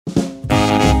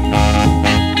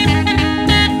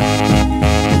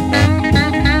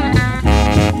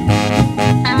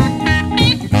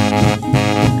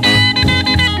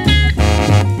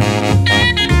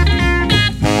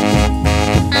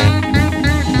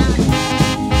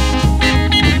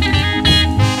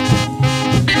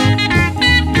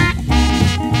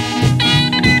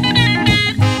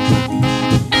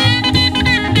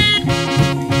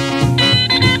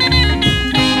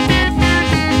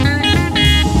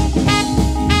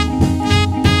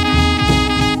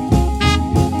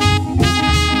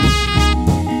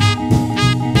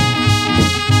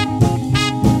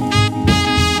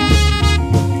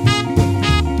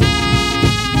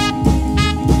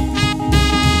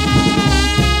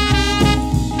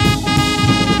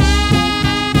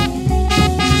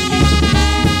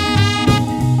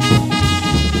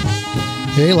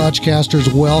Hey,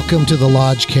 Lodgecasters, welcome to the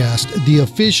Lodgecast, the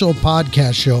official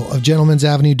podcast show of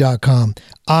Gentlemen'sAvenue.com.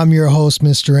 I'm your host,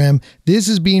 Mr. M. This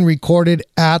is being recorded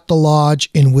at the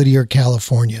Lodge in Whittier,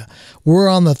 California. We're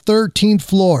on the 13th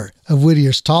floor of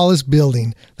Whittier's tallest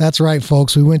building. That's right,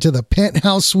 folks. We went to the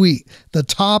penthouse suite, the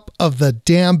top of the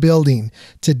damn building.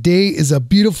 Today is a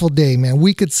beautiful day, man.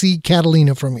 We could see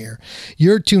Catalina from here.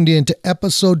 You're tuned in to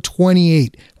episode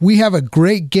 28. We have a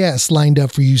great guest lined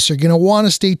up for you, so you're going to want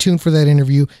to stay tuned for that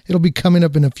interview. It'll be coming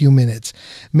up in a few minutes.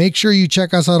 Make sure you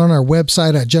check us out on our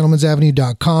website at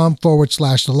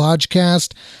gentlemen'savenue.com/the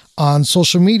Lodgecast. On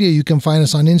social media, you can find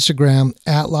us on Instagram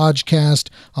at Lodgecast,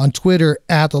 on Twitter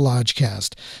at the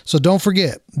Lodgecast. So don't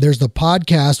forget, there's the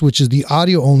podcast, which is the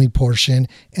audio only portion,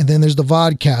 and then there's the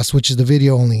vodcast, which is the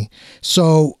video only.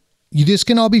 So this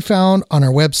can all be found on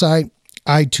our website,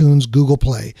 iTunes, Google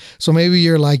Play. So maybe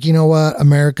you're like, you know what,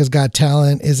 America's Got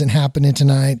Talent isn't happening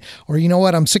tonight. Or you know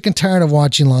what, I'm sick and tired of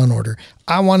watching Law & Order.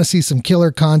 I want to see some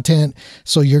killer content.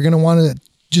 So you're going to want to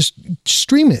just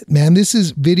stream it, man. This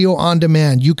is video on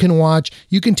demand. You can watch,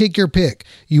 you can take your pick.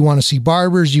 You want to see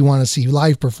barbers, you want to see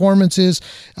live performances,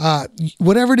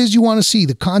 whatever it is you want to see.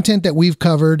 The content that we've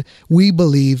covered, we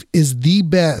believe, is the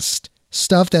best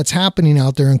stuff that's happening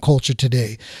out there in culture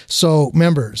today. So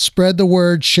remember, spread the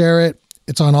word, share it.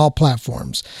 It's on all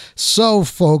platforms. So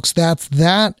folks, that's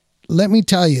that. Let me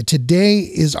tell you, today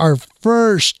is our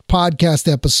first podcast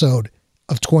episode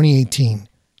of 2018.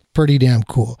 Pretty damn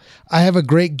cool. I have a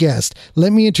great guest.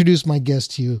 Let me introduce my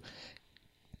guest to you.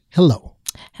 Hello.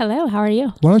 Hello, how are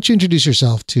you? Why don't you introduce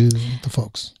yourself to the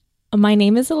folks? My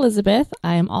name is Elizabeth.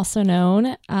 I am also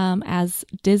known as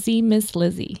Dizzy Ms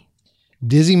Lizzyy.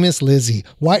 Dizzy Ms Lizzyy.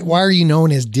 Why are you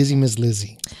known as Dizzy Ms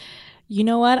Lizzyy? You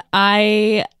know what?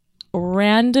 I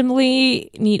randomly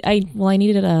needed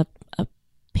a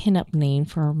pinup name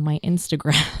for my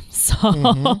Instagram. So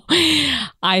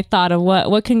I thought of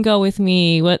what can go with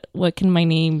me, what can my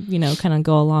name, kind of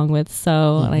go along with.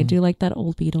 So and I do like that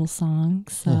old Beatles song.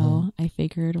 So I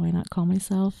figured, why not call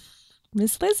myself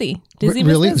Miss Lizzy? Dizzy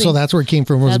Ms Really? Lizzyy. So that's where it came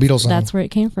from, was the Beatles song? That's where it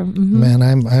came from. Man,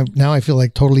 I'm now I feel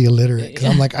like totally illiterate because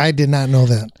I'm like, I did not know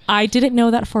that. I didn't know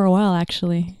that for a while,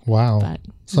 actually. Wow. But,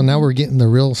 so now we're getting the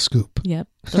real scoop. Yep.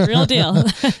 The real deal.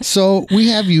 So we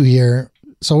have you here.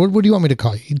 So what do you want me to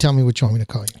call you? You tell me what you want me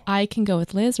to call you. I can go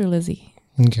with Liz or Lizzie.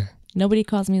 Okay. Nobody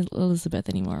calls me Elizabeth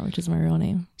anymore, which is my real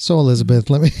name. So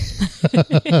Elizabeth, let me.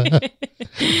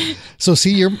 So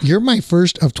see, you're my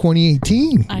first of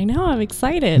 2018. I know. I'm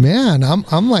excited. Man,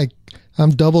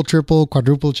 I'm double, triple,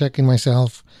 quadruple checking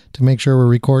myself to make sure we're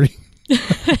recording.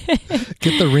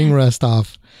 Get the ring rust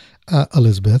off,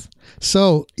 Elizabeth.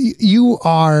 So you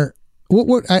are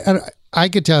what I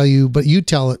could tell you, but you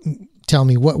tell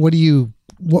me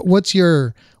what's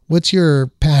your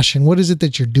passion? What is it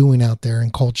that you're doing out there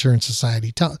in culture and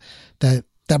society? Tell that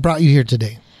brought you here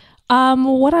today.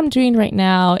 What I'm doing right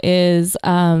now is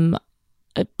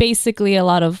basically a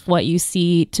lot of what you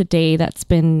see today that's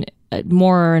been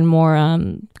more and more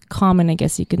common, I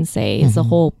guess you can say, is the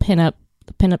whole the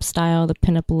pinup style, the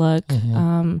pinup look,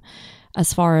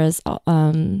 as far as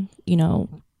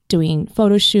doing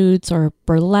photo shoots or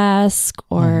burlesque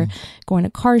or going to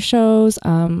car shows.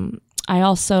 I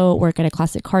also work at a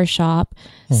classic car shop.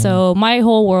 So my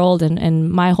whole world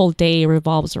and my whole day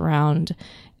revolves around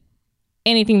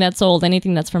anything that's old,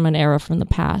 anything that's from an era from the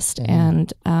past.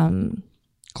 And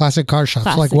classic car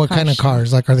shops. Like what kind of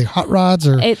cars? Like, are they hot rods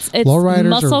or it's lowriders?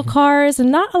 Muscle cars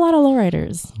and not a lot of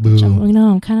lowriders. Which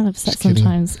I'm kind of upset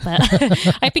sometimes. But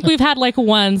I think we've had like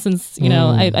one since,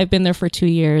 I've been there for 2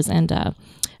 years. And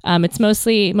it's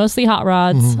mostly hot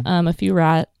rods, a few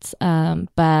rats,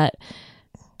 but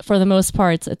for the most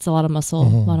part, it's a lot of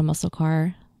muscle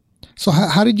car. So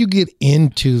how did you get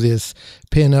into this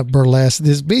pinup burlesque?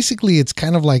 It's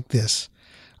kind of like this.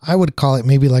 I would call it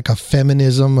maybe like a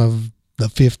feminism of the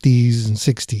 50s and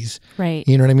 60s. Right.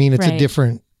 You know what I mean? It's a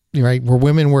different, right? Where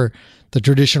women were the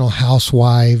traditional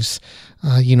housewives,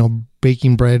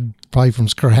 baking bread probably from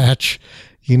scratch,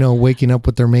 waking up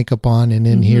with their makeup on. And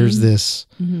then here's this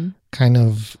kind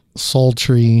of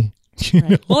sultry.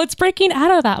 Right. Well, it's breaking out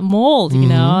of that mold,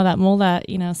 that mold that,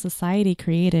 society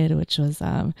created, which was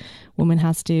woman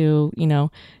has to,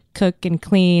 cook and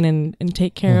clean and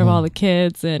take care of all the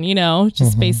kids and,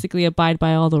 just basically abide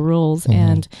by all the rules.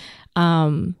 And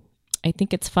I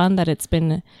think it's fun that it's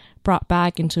been brought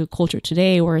back into culture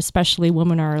today where especially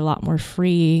women are a lot more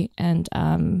free and,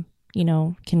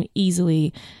 can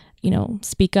easily,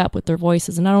 speak up with their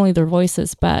voices, and not only their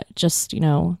voices, but just,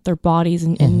 their bodies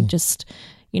and just,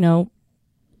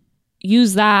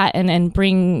 use that and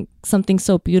bring something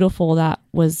so beautiful that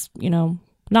was,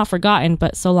 not forgotten,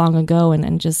 but so long ago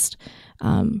and just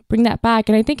bring that back.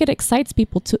 And I think it excites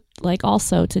people to like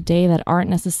also today that aren't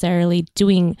necessarily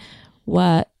doing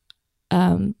what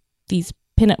these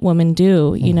pinup women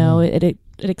do. You know, it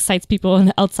excites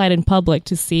people outside in public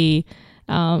to see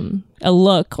a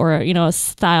look or, you know, a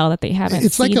style that they haven't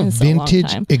it's seen like a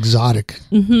vintage exotic,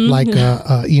 like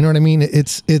you know what I mean?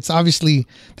 It's obviously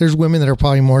there's women that are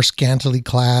probably more scantily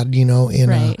clad, you know, in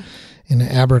an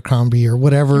Abercrombie or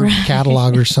whatever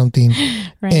catalog or something,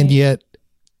 and yet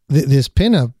this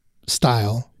pinup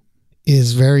style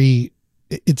is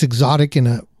it's exotic in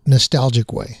a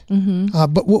nostalgic way.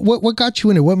 But what got you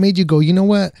in it? What made you go, you know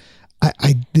what,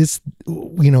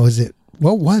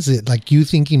 what was it like, you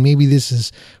thinking maybe this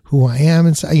is who I am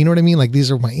inside, you know what I mean, like these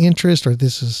are my interests, or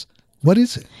what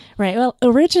is it? Right. Well,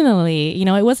 originally, you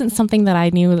know, it wasn't something that I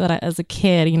knew that as a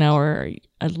kid, you know, or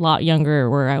a lot younger,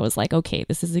 where I was like, okay,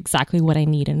 this is exactly what I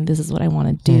need and this is what I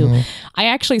want to do. I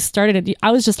actually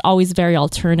I was just always very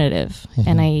alternative,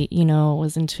 and I, you know,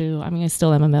 was into, I mean, I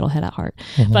still am a metalhead at heart,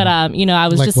 but, you know, I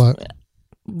was like, just,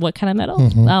 what kind of metal?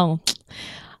 Oh,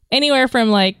 anywhere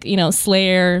from like, you know,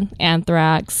 Slayer,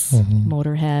 Anthrax,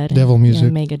 Motorhead, Devil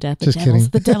music, Megadeth,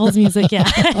 the Devil's music, yeah.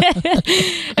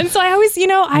 And so I always, you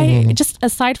know, I just,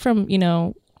 aside from, you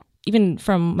know, even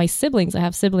from my siblings, I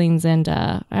have siblings, and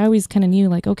I always kind of knew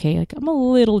like, okay, like I'm a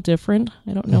little different.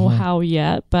 I don't know how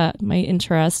yet, but my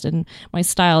interest and my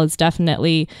style is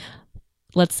definitely,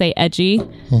 let's say, edgy.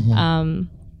 And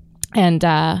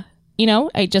you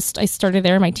know, I started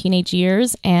there in my teenage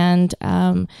years, and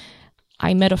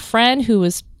I met a friend who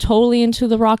was totally into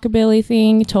the rockabilly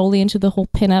thing, totally into the whole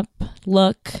pinup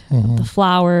look, the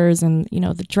flowers and, you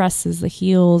know, the dresses, the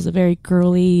heels, a very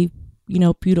girly, you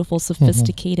know, beautiful,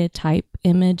 sophisticated type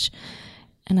image.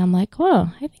 And I'm like, whoa,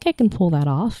 I think I can pull that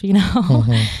off, you know?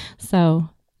 So,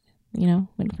 you know,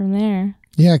 went from there.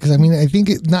 Yeah, because I mean, I think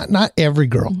not every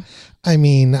girl. I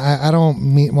mean, I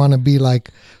don't want to be like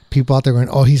people out there going,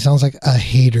 oh, he sounds like a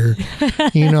hater,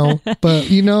 you know, but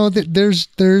you know, there's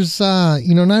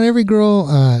you know, not every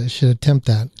girl should attempt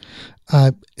that,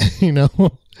 you know,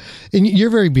 and you're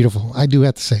very beautiful. I do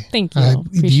have to say, thank you.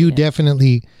 You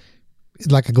definitely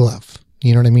like a glove,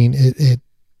 you know what I mean?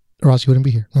 Or else you wouldn't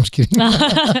be here. I'm just kidding.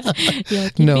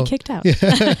 You'd be kicked out.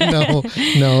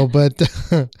 No, but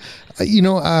you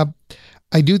know,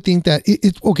 I do think that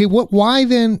it's okay. Why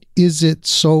then is it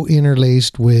so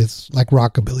interlaced with like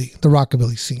rockabilly, the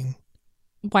rockabilly scene?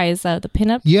 Why is that the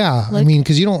pinup? Yeah, look? I mean,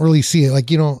 because you don't really see it.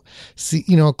 Like you don't see,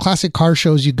 you know, classic car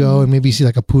shows. You go and maybe you see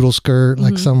like a poodle skirt,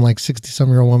 like some like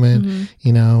 60-some-year-old woman,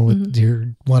 you know, with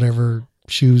your whatever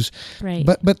shoes. Right.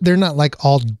 But they're not like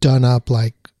all done up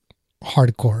like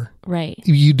hardcore. Right.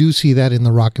 You do see that in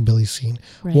the rockabilly scene.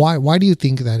 Right. Why do you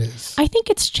think that is? I think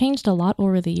it's changed a lot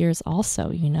over the years also,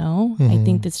 you know. I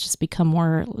think it's just become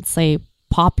more, let's say,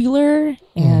 popular.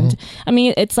 And I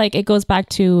mean, it's like, it goes back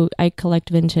to, I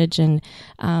collect vintage, and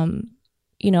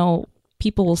you know,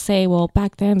 people will say, well,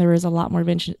 back then there was a lot more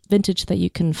vintage that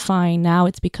you can find. Now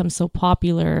it's become so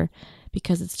popular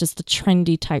because it's just a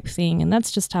trendy type thing, and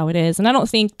that's just how it is. And I don't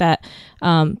think that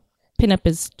pinup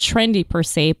is trendy per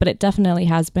se, but it definitely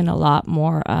has been a lot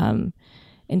more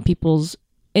in people's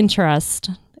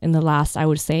interest in the last, I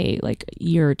would say, like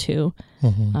year or two.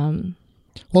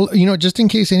 Well, you know, just in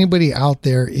case anybody out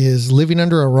there is living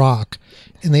under a rock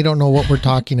and they don't know what we're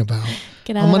talking about,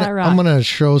 get out of that rock. I'm going to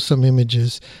show some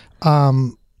images.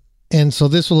 And so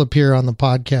this will appear on the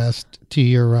podcast to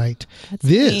your right.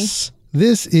 This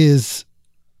is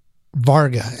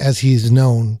Varga, as he's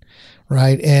known.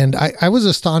 Right. And I was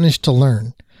astonished to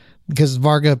learn, because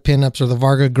Varga pinups, or the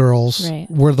Varga girls,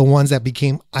 were the ones that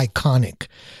became iconic.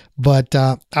 But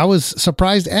I was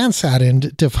surprised and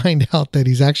saddened to find out that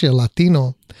he's actually a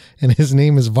Latino and his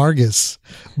name is Vargas.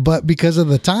 But because of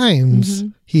the times,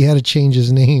 he had to change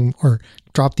his name or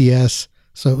drop the S.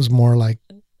 So it was more like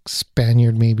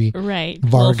Spaniard, maybe. Right.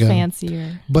 Varga. A little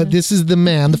fancier. But this is the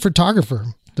man, the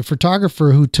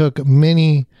photographer who took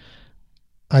many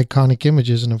iconic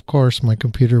images, and of course my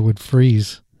computer would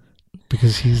freeze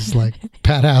because he's like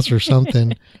badass or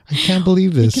something. I can't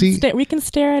believe this. We can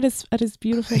stare at his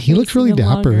beautiful. He looks really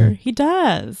dapper. Longer. He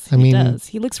does. He does.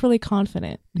 He looks really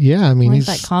confident. Yeah, I mean, he's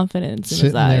that confidence sitting in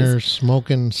his eyes. there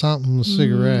smoking something, a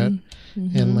cigarette,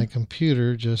 and my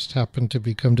computer just happened to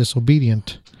become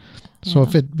disobedient. So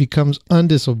if it becomes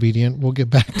undisobedient, we'll get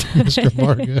back to Mr.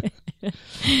 Varga.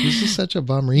 This is such a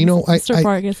bummer. You know, Mr.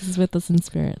 Vargas is with us in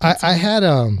spirit. I had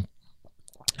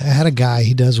a guy,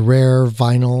 he does rare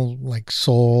vinyl, like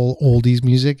soul, oldies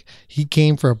music. He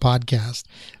came for a podcast.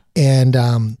 And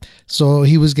so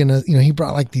he was going to, you know, he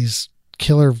brought like these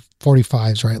killer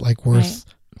 45s, right? Like worth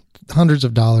hundreds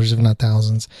of dollars, if not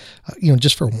thousands, you know,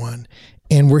 just for one.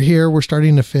 And we're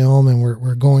starting to film, and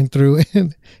we're going through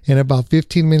it. And about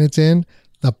 15 minutes in,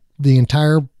 the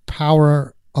entire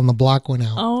power on the block went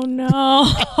out. Oh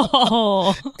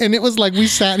no. And it was like we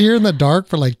sat here in the dark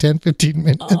for like 10, 15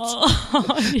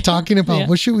 minutes talking about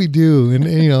what should we do. And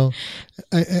you know,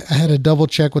 I had to double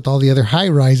check with all the other high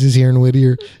rises here in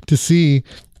Whittier to see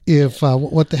if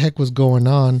what the heck was going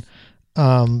on.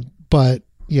 But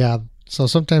yeah, so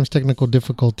sometimes technical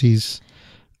difficulties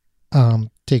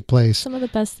take place. Some of the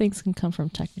best things can come from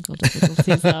technical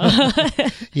difficulties, though.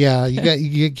 Yeah,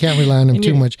 you can't rely on him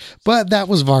too much. But that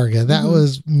was Varga. That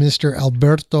was Mr.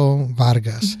 Alberto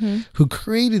Vargas, who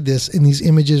created this in these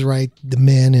images, right? The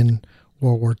men in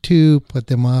World War II, put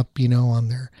them up, you know, on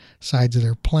their sides of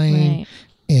their plane. Right.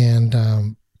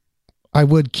 And I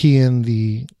would key in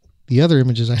the other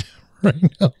images I have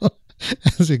right now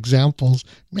as examples,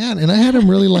 man. And I had them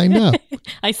really lined up.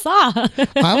 I saw.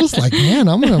 I was like, man,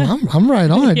 I'm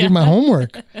right on. I did my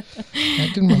homework.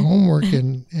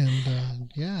 And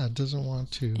yeah, it doesn't want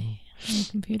to. My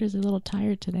computer's a little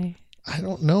tired today. I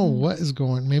don't know what is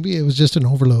going. Maybe it was just an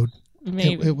overload.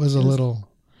 Maybe it was a little.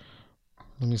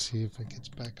 Let me see if it gets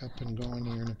back up and going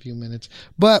here in a few minutes.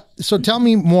 But so tell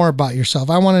me more about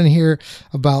yourself. I wanted to hear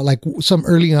about like some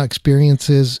early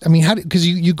experiences. I mean, because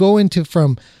you go into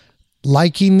from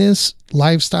liking this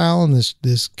lifestyle and this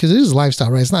because it is a lifestyle,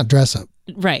 right? It's not dress up,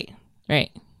 right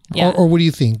yeah. Or what do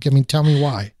you think? I mean, tell me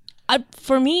why.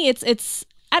 For me, it's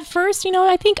at first, you know,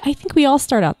 I think we all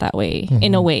start out that way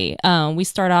in a way. We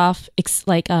start off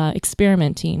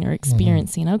experimenting or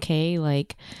experiencing. Okay,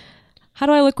 like, how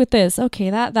do I look with this? Okay,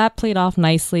 that played off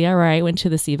nicely. All right, I went to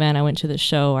this event, I went to the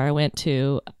show, or I went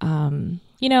to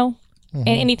you know,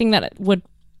 anything that would,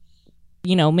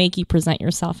 you know, make you present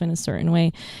yourself in a certain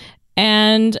way.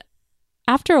 And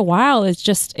after a while, it's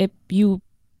just you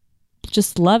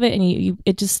just love it, and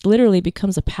it just literally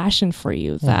becomes a passion for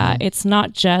you. That it's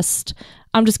not just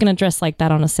I'm just gonna dress like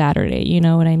that on a Saturday. You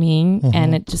know what I mean?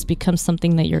 And it just becomes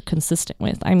something that you're consistent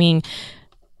with. I mean,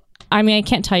 I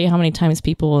can't tell you how many times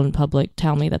people in public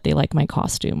tell me that they like my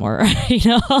costume, or you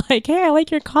know, like, hey, I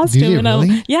like your costume. Do you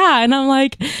really? And I'm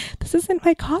like, this isn't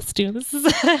my costume. This is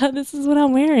this is what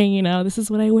I'm wearing. You know, this is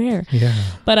what I wear. Yeah.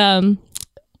 But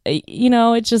you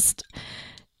know, it just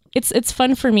it's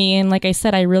fun for me, and like I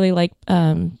said, I really like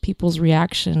people's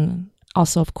reaction.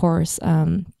 Also, of course,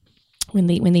 when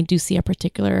they do see a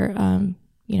particular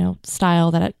you know, style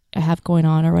that I have going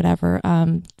on or whatever,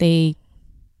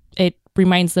 it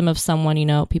reminds them of someone. You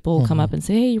know, people will come up and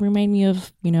say, hey, you remind me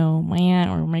of, you know, my aunt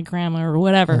or my grandma or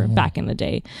whatever back in the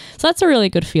day. So that's a really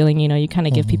good feeling. You know, you kind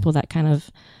of give people that kind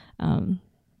of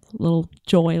little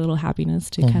joy, little happiness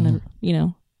to kind of, you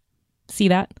know, see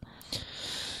that.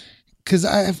 Because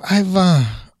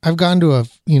I've gone to a,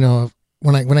 you know,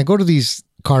 when I go to these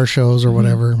car shows or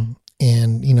whatever,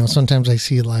 and you know, sometimes I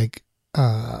see like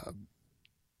the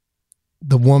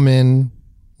woman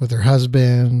with her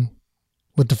husband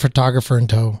with the photographer in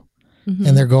tow,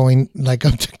 and they're going like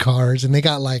up to cars, and they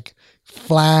got like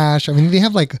flash. I mean, they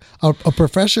have like a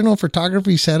professional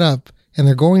photography setup, and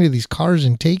they're going to these cars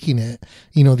and taking it,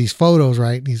 you know, these photos,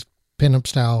 right? These pinup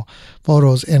style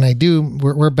photos. And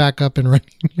we're back up and running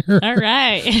here. All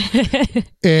right.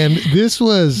 And this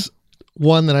was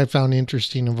one that I found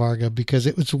interesting in Varga, because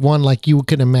it was one like you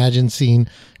could imagine seeing,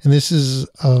 and this is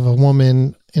of a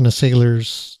woman in a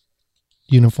sailor's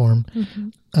uniform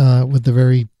with a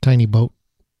very tiny boat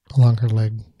along her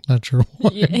leg. Not sure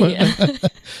why,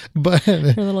 but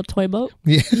her little toy boat.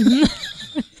 Yeah.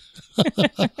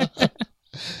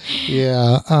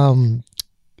 Yeah.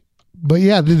 But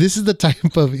yeah, this is the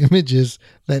type of images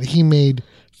that he made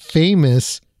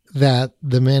famous, that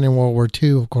the men in World War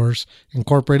II, of course,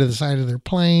 incorporated the side of their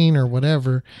plane or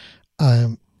whatever.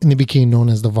 And they became known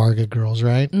as the Varga girls,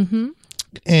 right?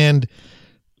 And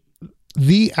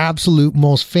the absolute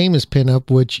most famous pinup,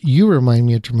 which you remind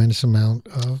me a tremendous amount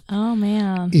of, oh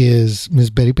man, is Miss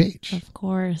Betty Page. Of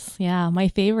course. Yeah. My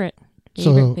favorite.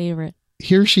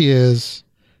 Here she is,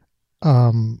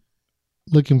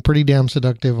 looking pretty damn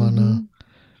seductive on a,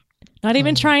 not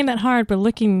even trying that hard, but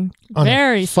looking on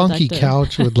very a funky seductive.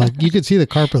 couch with like, you could see the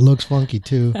carpet looks funky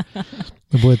too,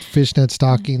 with fishnet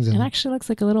stockings. And it actually looks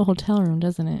like a little hotel room,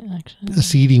 doesn't it? Actually, a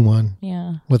seedy one.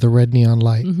 Yeah. With a red neon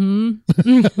light. Not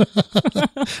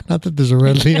that there's a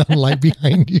red neon light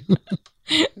behind you.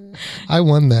 I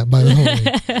won that, by the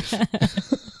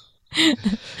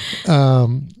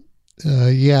way.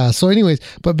 Yeah. So anyways,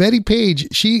 but Betty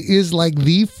Page, she is like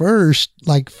the first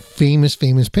like famous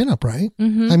pinup, right?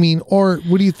 I mean, or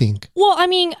what do you think? Well, I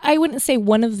mean, I wouldn't say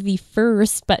one of the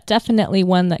first, but definitely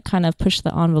one that kind of pushed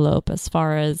the envelope as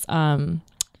far as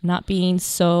not being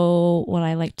so what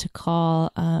I like to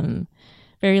call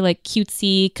very like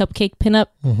cutesy cupcake pinup.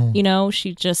 You know,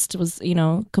 she just was, you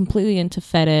know, completely into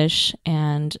fetish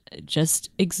and just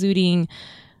exuding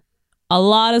a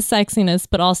lot of sexiness,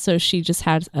 but also she just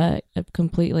had a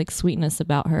complete like sweetness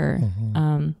about her.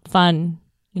 Fun,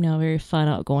 you know, very fun,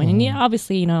 outgoing. And yeah,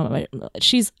 obviously, you know,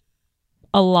 she's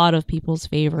a lot of people's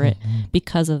favorite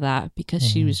because of that, because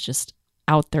she was just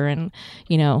out there and,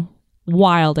 you know,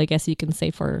 wild, I guess you can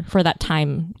say, for that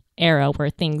time era where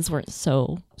things weren't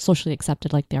so socially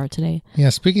accepted like they are today. Yeah,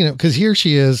 speaking of, because here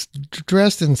she is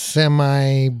dressed in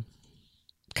semi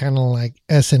kind of like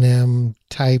S&M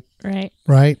type,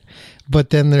 right?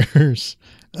 But then there's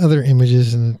other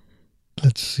images, and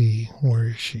let's see, where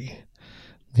is she?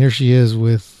 Here she is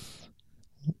with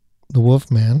the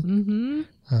Wolfman.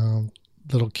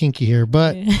 Little kinky here,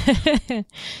 but I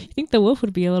think the wolf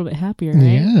would be a little bit happier, right?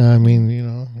 Yeah, I mean, you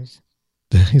know,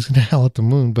 he's gonna howl at the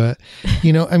moon, but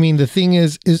you know, I mean, the thing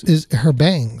is her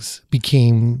bangs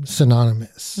became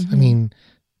synonymous. I mean,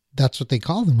 that's what they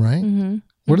call them, right?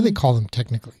 What do they call them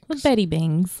technically? Well, Betty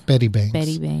Bangs. Betty Bangs.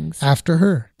 Betty Bangs. After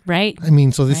her. Right. I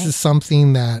mean, so this is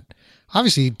something that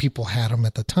obviously people had them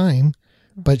at the time,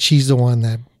 but she's the one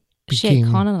that became...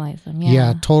 She colonized them,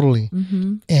 Yeah, totally.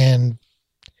 And,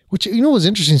 which, you know, was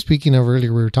interesting, speaking of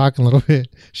earlier, we were talking a little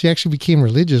bit, she actually became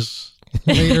religious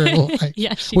later in life.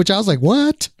 Yeah, which I was like,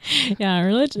 what? Yeah,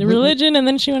 religion, and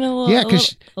then she went a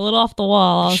little off the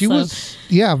wall also. She was,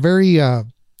 very...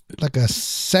 like a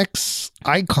sex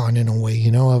icon in a way, you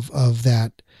know, of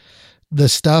that, the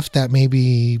stuff that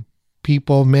maybe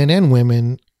people, men and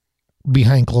women,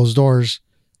 behind closed doors,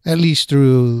 at least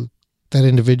through that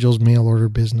individual's mail order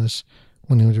business,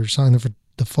 when they were selling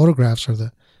the photographs or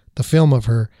the film of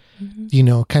her, you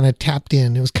know, kind of tapped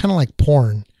in. It was kind of like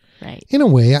porn, right? In a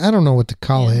way. I don't know what to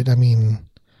call it. I mean,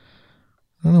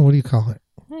 I don't know, what do you call it?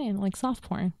 Like soft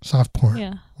porn. Soft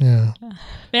porn. Yeah.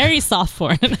 Very soft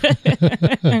porn.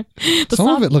 Some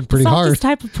of it looked pretty hard.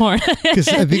 Type of porn. Because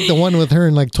I think the one with her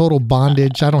in like total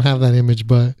bondage, I don't have that image,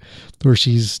 but where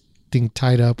she's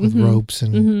tied up with ropes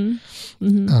and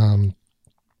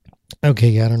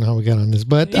okay, I don't know how we got on this,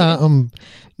 but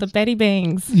the Betty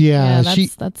Bangs. Yeah, that's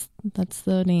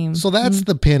the name. So that's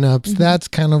the pinups. That's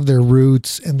kind of their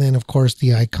roots, and then of course the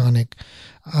iconic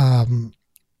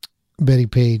Betty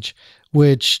Page,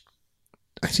 which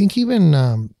I think even,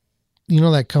 you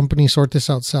know, that company, Sort This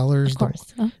Out Sellers. Of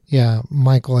course. Yeah.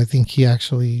 Michael, I think he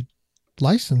actually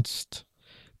licensed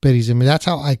Betty's image. That's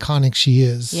how iconic she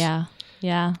is. Yeah.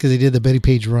 Yeah. Because they did the Betty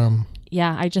Page rum.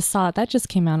 Yeah. I just saw it. That just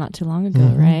came out not too long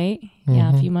ago, right?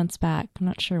 Yeah. A few months back. I'm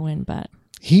not sure when, but.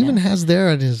 He even has there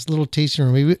at his little tasting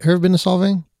room. Have you ever been to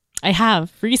Solvang? I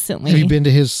have recently. Have you been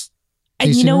to his...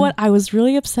 And you know what? I was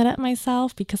really upset at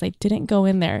myself because I didn't go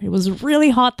in there. It was really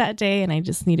hot that day and I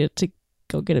just needed to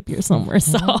go get a beer somewhere.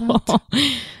 So,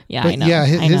 yeah, but I know. Yeah,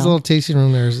 his little tasting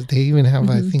room there, they even have,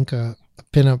 I think, a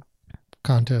pinup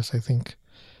contest, I think.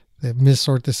 They have Ms.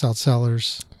 Sort This Out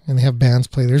Sellers, and they have bands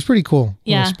play there. It's pretty cool.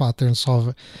 Yeah. Little spot there in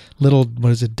Solvang. Little,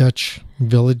 what is it, Dutch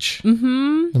village?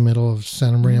 In the middle of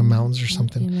Santa Maria Mountains or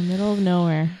something. In the middle of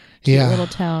nowhere. Little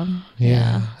town.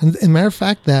 Yeah. And matter of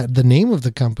fact, that the name of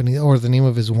the company or the name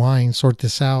of his wine, Sort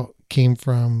This Out, came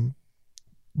from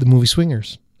the movie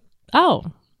Swingers. Oh,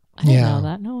 I didn't know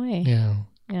that. No way. Yeah.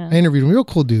 I interviewed him. Real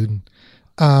cool dude.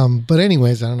 But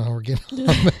anyways, I don't know how we're getting on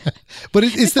that. But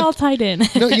it's all tied in.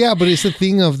 No, yeah, but it's the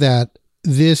thing of that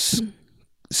this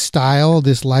style,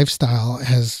 this lifestyle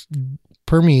has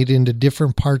permeated into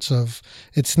different parts of,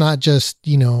 it's not just,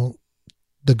 you know,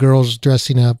 the girls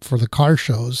dressing up for the car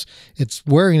shows. It's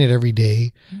wearing it every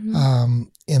day. And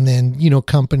then, you know,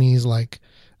 companies like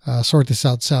Sort This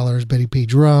Out Sellers, Betty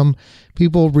Page Rum,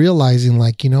 people realizing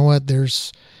like, you know what,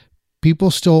 there's people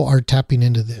still are tapping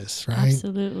into this, right?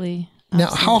 Absolutely.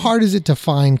 Now, how hard is it to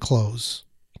find clothes,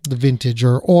 the vintage,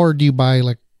 or do you buy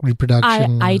like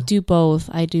reproduction? I do both.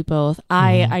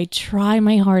 I try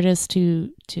my hardest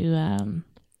to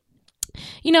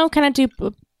you know, kind of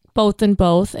do both and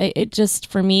both. It just,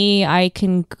 for me, I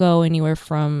can go anywhere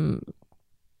from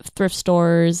thrift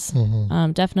stores,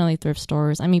 definitely thrift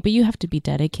stores. I mean, but you have to be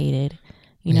dedicated.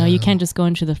 You know, you can't just go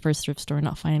into the first thrift store and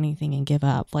not find anything and give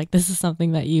up. Like, this is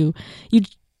something that you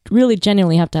really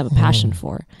genuinely have to have a passion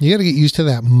for. You got to get used to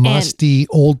that musty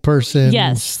old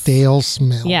person, stale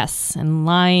smell. Yes, and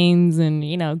lines and,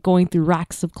 you know, going through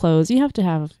racks of clothes. You have to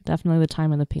have definitely the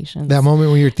time and the patience. That moment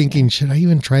when you're thinking, should I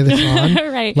even try this on?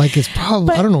 Right. Like, it's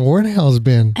probably, I don't know where the hell it's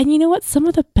been. And you know what? Some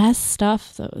of the best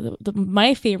stuff,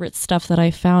 my favorite stuff that I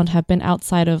found have been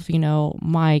outside of, you know,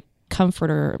 my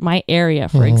comfort or my area,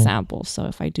 for example. So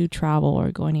if I do travel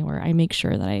or go anywhere, I make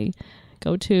sure that I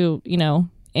go to, you know,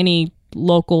 any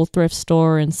local thrift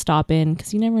store and stop in,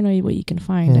 because you never know what you can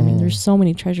find. I mean, there's so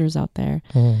many treasures out there.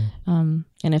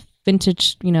 And if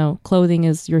vintage, clothing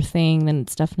is your thing, then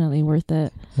it's definitely worth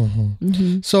it.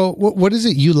 So what is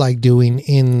it you like doing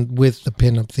with the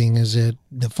pinup thing? Is it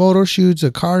the photo shoots,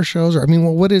 the car shows, or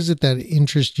what is it that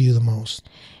interests you the most?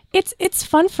 It's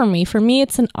fun for me. For me,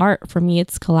 it's an art. For me,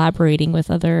 it's collaborating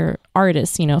with other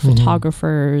artists,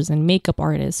 photographers and makeup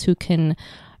artists who can,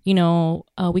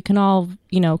 we can all,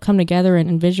 come together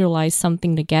and visualize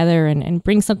something together and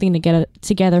bring something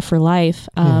together for life.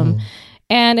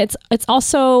 And it's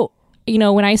also,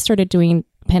 when I started doing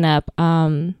pinup,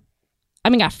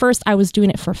 at first I was doing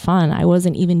it for fun. I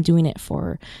wasn't even doing it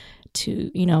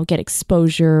to get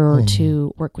exposure or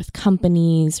to work with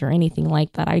companies or anything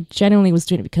like that. I genuinely was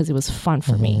doing it because it was fun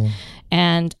for me.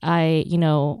 And I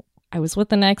was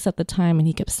with an ex at the time, and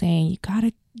he kept saying, you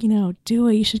gotta, do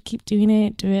it. You should keep doing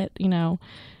it. Do it,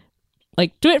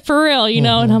 do it for real,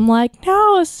 and I'm like,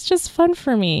 no, it's just fun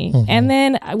for me. And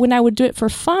then when I would do it for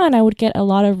fun, I would get a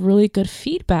lot of really good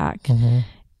feedback.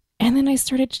 And then I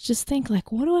started to just think,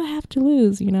 like, what do I have to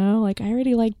lose? I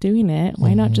already like doing it.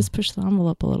 Why not just push the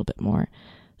envelope a little bit more?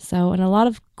 So, and a lot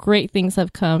of great things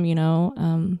have come,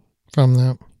 from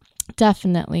that.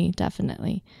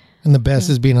 Definitely. And the best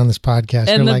is being on this podcast.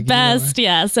 And the best,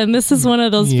 yes. And this is one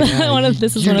of those. One of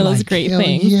those great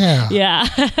things. Yeah.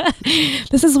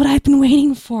 This is what I've been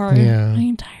waiting for my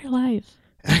entire life.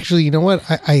 Actually, you know what?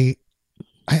 I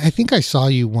think I saw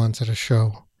you once at a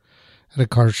show, at a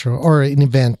car show or an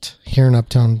event here in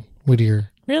Uptown Whittier.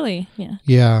 Really? Yeah.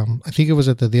 Yeah, I think it was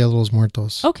at the Dia de los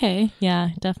Muertos. Okay. Yeah,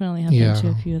 definitely have been to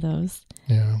a few of those.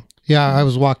 Yeah. I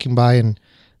was walking by and.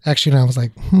 Actually, I was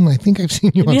like, I think I've seen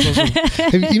you on social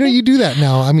media. You do that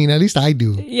now. At least I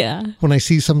do. Yeah. When I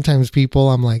see sometimes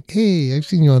people, I'm like, hey, I've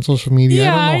seen you on social media.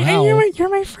 Yeah, I don't know how. And you're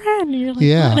my friend. You're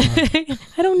like,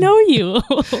 I don't know you.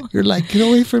 You're like, get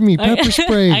away from me. Pepper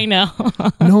spray. I know.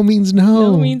 No means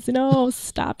no. No means no.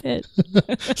 Stop it.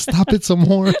 Stop it some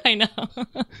more. I know.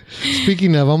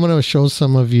 Speaking of, I'm going to show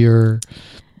some of your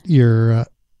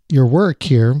work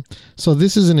here. So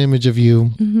this is an image of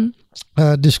you.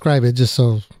 Describe it just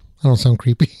so I don't sound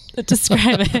creepy.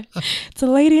 Describe it. It's a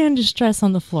lady in distress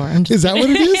on the floor. Is that what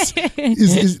it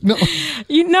is? No.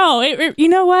 You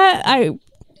know what?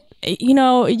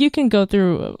 You can go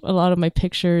through a lot of my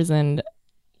pictures and,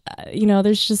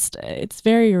 there's just, it's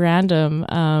very random.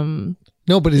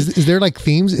 No, but is there like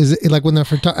themes? Is it like when they're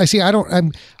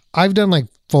I've done like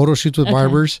photo shoots with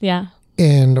barbers. Yeah.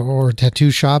 Or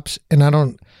tattoo shops.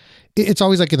 And it's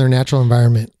always like in their natural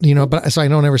environment, but so I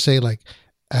don't ever say like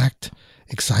act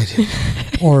excited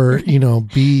or,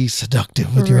 be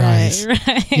seductive with your eyes.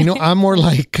 Right. I'm more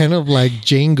like kind of like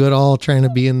Jane Goodall trying to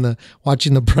be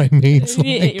watching the bridesmaids,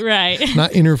 right.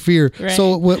 Not interfere. Right.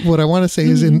 So what I want to say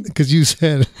is because you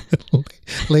said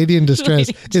lady in distress,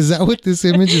 is that what this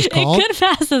image is called? It could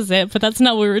pass as it, but that's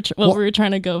not what we were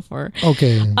trying to go for.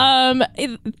 Okay.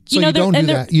 You don't do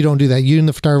that. You don't do that. You and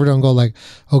the photographer don't go like,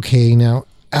 okay, now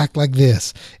act like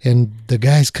this and the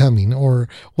guy's coming or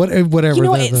whatever.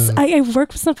 I've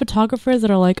worked with some photographers that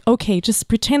are like, okay, just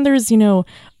pretend there's a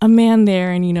man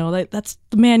there and that's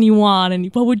the man you want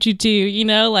and what would you do,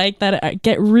 like that. I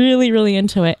get really, really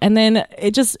into it. And then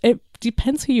it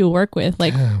depends who you work with.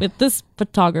 Like with this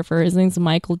photographer, his name's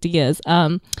Michael Diaz.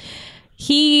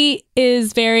 He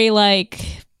is very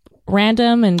like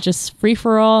random and just free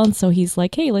for all, and so he's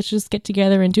like, hey, let's just get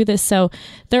together and do this. So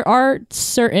there are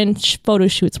certain photo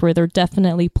shoots where they're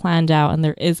definitely planned out and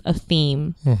there is a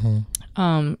theme.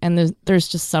 And there's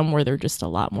just some where they're just a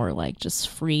lot more like just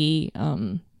free,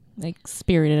 like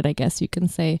spirited, I guess you can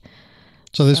say.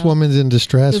 So this woman's in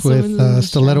distress with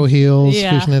stiletto heels,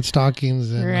 fishnet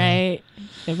stockings, and, right,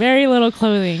 very little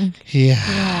clothing.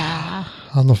 Yeah,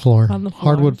 on the floor,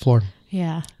 hardwood floor.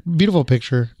 Yeah, beautiful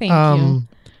picture. Thank you.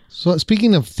 So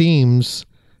speaking of themes,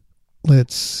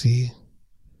 let's see.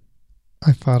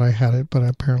 I thought I had it, but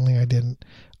apparently I didn't.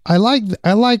 I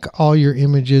like all your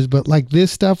images, but like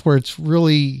this stuff where it's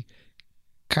really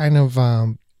kind of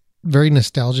very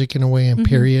nostalgic in a way and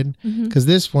period. Because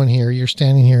this one here, you're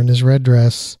standing here in this red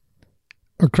dress,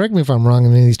 or correct me if I'm wrong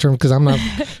in any of these terms, because I'm not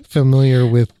familiar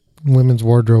with women's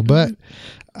wardrobe, but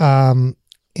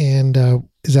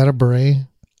is that a beret?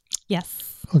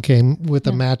 Yes. Okay, with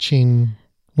a matching.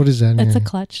 What is that? It's a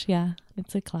clutch. Yeah,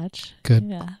 it's a clutch. Good.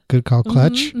 Yeah. Good call,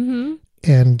 clutch.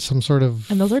 And some sort of.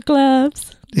 And those are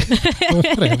gloves.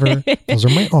 Whatever. Those are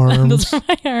my arms. Those are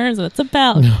my arms. That's a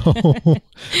belt. No,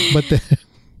 but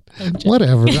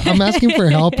whatever. I'm asking for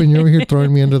help, and you're over here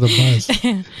throwing me under the bus.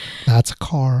 That's a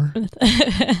car.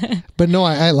 But no,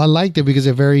 I liked it because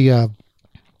it very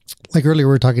like earlier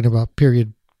we were talking about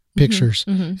period pictures.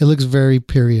 It looks very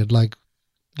period, like,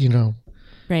 you know,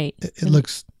 right. It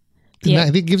looks, and I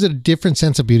think it gives it a different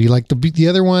sense of beauty. Like the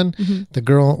other one, the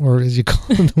girl, or as you call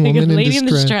it, the woman Lady in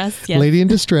distress. Yes. Lady in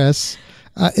distress.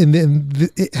 And then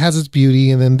it has its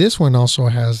beauty. And then this one also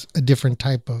has a different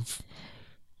type of,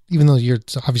 even though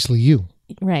it's obviously you.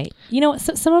 Right. You know,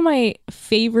 some of my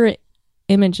favorite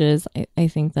images I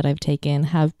think that I've taken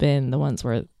have been the ones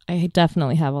where I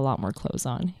definitely have a lot more clothes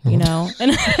on, you know,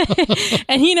 and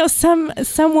and you know, some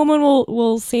women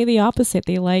will say the opposite.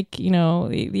 They like, you know,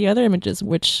 the other images,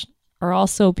 which are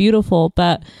also beautiful.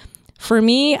 But for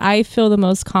me, I feel the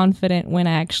most confident when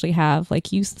I actually have,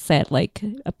 like you said, like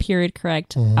a period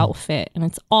correct outfit, and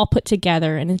it's all put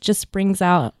together, and it just brings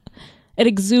out, it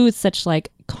exudes such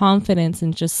like confidence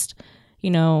and just,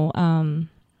 you know,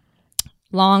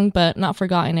 long but not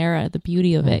forgotten era, the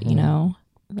beauty of it, you know.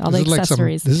 All the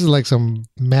accessories. This is like some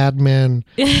madman,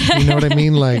 you know what I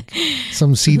mean? Like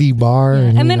some CD bar.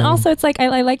 Yeah. And then also it's like,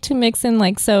 I like to mix in,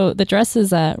 like, so the dress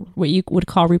is what you would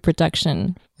call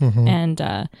reproduction, and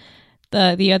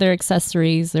the other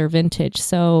accessories are vintage.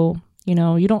 So, you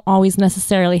know, you don't always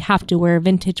necessarily have to wear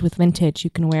vintage with vintage. You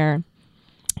can wear,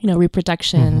 you know,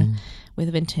 reproduction with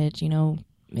vintage, you know.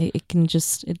 It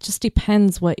just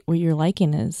depends what your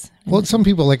liking is. Well, some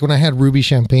people, like when I had Ruby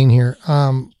Champagne here,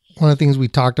 one of the things we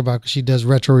talked about, because she does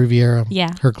Retro Riviera,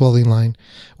 her clothing line,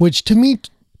 which to me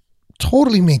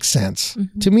totally makes sense.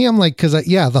 To me, I'm like, because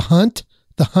the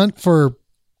hunt for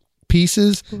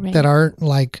pieces that aren't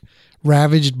like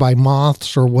ravaged by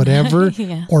moths or whatever,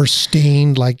 or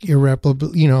stained like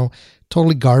irreparable, you know,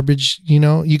 totally garbage. You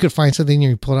know, you could find something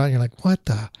and you pull it out and you're like, what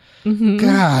the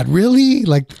God, really?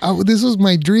 Like, this was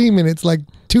my dream and it's like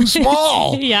too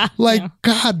small.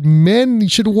 God, men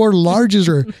should have wore larges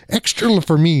or extra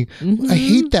for me. I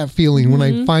hate that feeling when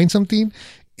I find something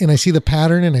and I see the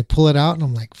pattern and I pull it out and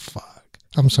I'm like, fuck.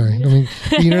 I'm sorry. I mean,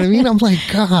 you know what I mean? I'm like,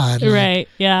 God. Right.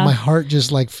 Yeah. My heart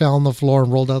just like fell on the floor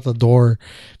and rolled out the door,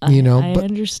 you know? I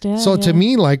understand. So to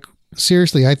me, like,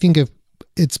 seriously, I think if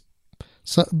it's,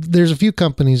 so there's a few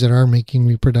companies that are making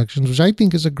reproductions, which I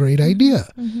think is a great idea,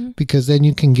 because then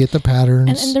you can get the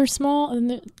patterns. And they're small,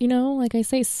 and you know, like I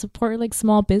say, support like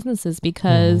small businesses,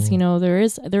 because you know there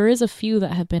is a few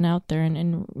that have been out there,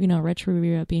 and you know, Retro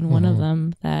Riviera being one of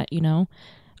them, that, you know,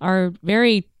 are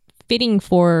very fitting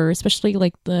for, especially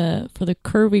like for the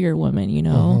curvier woman, you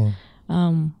know,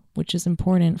 which is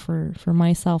important for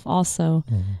myself also.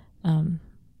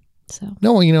 So.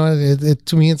 No, you know, it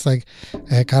to me, it's like,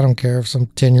 heck, I don't care if some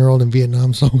 10-year-old in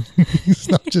Vietnam, so I'm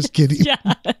just kidding.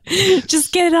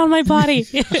 Just get it on my body.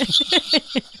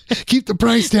 Keep the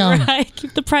price down. Right,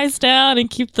 keep the price down and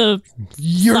keep the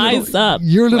size up.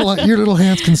 Your little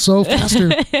hands can sew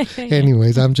faster.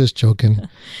 Anyways, I'm just joking.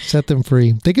 Set them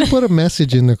free. They can put a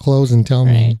message in their clothes and tell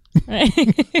me. Right.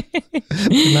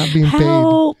 They're not being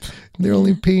Help. paid. They're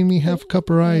only paying me half a cup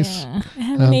of rice. Yeah,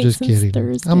 I'm just kidding.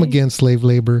 Thursday. I'm against slave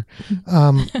labor.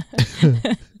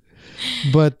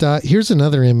 But here's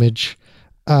another image.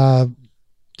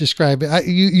 Describe it.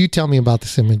 You tell me about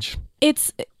this image.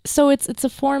 It's a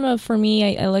form of, for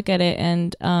me, I look at it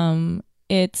and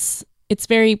it's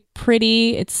very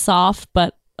pretty. It's soft,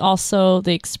 but also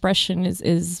the expression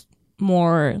is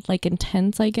more like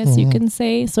intense, I guess you can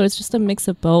say. So it's just a mix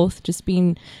of both, just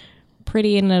being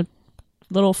pretty in a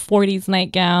little 40s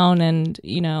nightgown, and,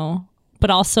 you know, but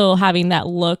also having that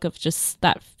look of just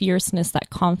that fierceness, that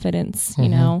confidence, you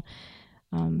know.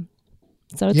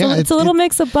 So it's a little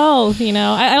mix of both, you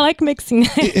know. I like mixing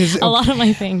a lot of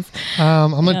my things.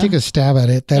 I'm going to take a stab at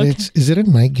it. Is it a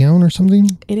nightgown or something?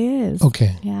 It is.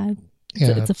 Okay. Yeah.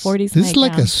 It's a 40s This nightgown. is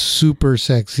like a super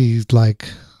sexy, like,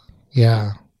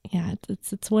 Yeah,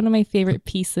 it's one of my favorite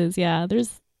pieces. Yeah,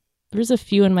 there's a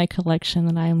few in my collection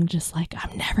that I'm just like,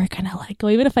 I'm never gonna let go,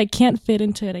 even if I can't fit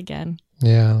into it again.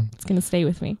 Yeah, it's gonna stay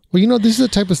with me. Well, you know, this is the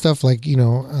type of stuff, like, you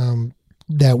know,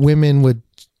 that women would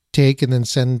take and then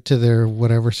send to their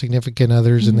whatever significant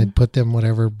others, and they'd put them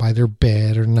whatever by their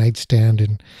bed or nightstand,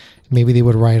 and maybe they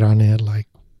would write on it like,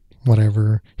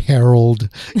 whatever, Harold,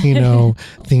 you know,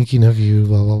 thinking of you,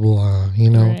 blah, blah, blah, you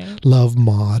know, love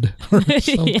Maud or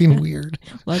something weird.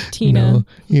 Love Tina.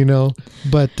 You know,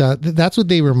 but that's what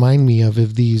they remind me of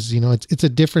these, you know, it's a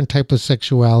different type of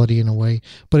sexuality in a way,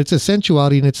 but it's a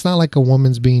sensuality, and it's not like a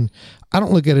woman's being, I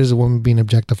don't look at it as a woman being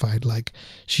objectified, like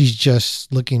she's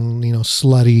just looking, you know,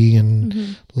 slutty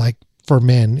and like for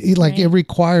men. It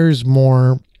requires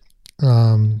more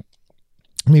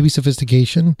maybe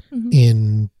sophistication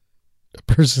in a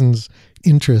person's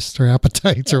interests or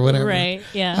appetites or whatever. Right.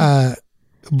 Yeah.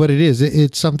 But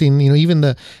it's something, you know,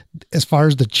 even as far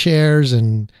as the chairs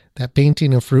and that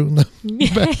painting of fruit in the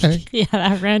back. Yeah.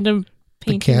 That random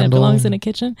painting that belongs in a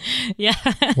kitchen. Yeah.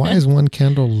 Why is one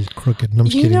candle crooked? No, I'm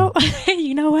just kidding.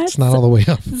 You know what? It's not all the way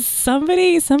up.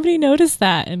 Somebody noticed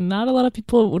that, and not a lot of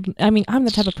people would. I mean, I'm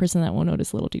the type of person that will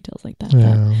notice little details like that.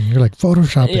 Yeah, you're like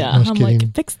Photoshop it. Yeah, No, I'm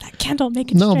like, fix that candle,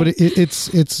 make it no, straight. but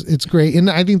it's great, and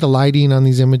I think the lighting on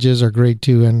these images are great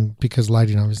too, and because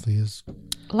lighting obviously is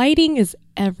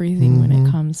everything when it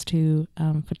comes to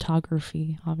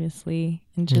photography, obviously,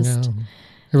 and just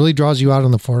it really draws you out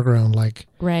in the foreground, like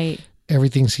right.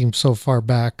 Everything seems so far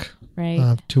back,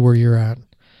 right, to where you're at.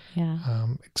 Yeah.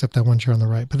 Except that one chair on the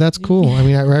right, but that's cool. I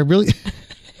mean, I really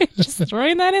just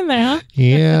throwing that in there, huh?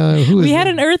 Yeah. We had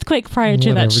an earthquake prior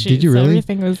to that shoot. Did you really? So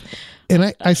everything was.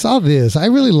 And I saw this. I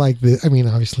really like this. I mean,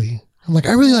 obviously, I'm like,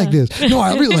 I really like this. No,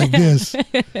 I really like this.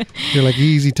 You're like,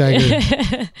 easy, tiger.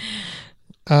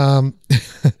 How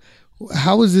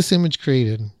was this image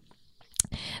created?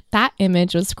 That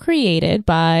image was created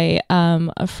by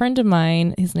a friend of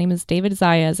mine. His name is David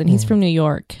Zayas, and he's from New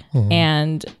York.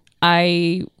 And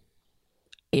I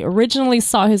originally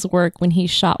saw his work when he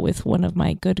shot with one of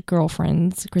my good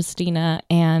girlfriends, Christina,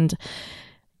 and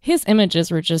his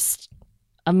images were just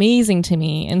amazing to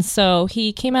me. And so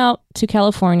he came out to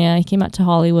California, he came out to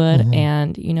Hollywood,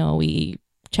 and, we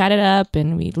chatted up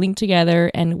and we linked together,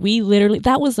 and we literally,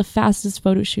 that was the fastest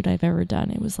photo shoot I've ever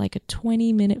done. It was like a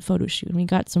 20-minute photo shoot, and we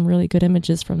got some really good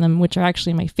images from them, which are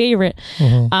actually my favorite.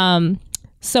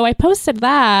 So I posted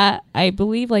that, I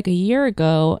believe, like a year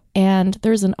ago, and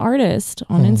there's an artist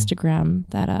on Instagram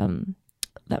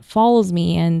that follows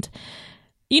me, and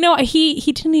he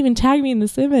didn't even tag me in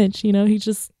this image. He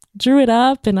just drew it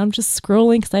up, and I'm just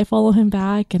scrolling because I follow him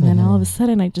back, and then all of a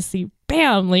sudden I just see,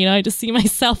 bam, I just see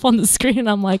myself on the screen, and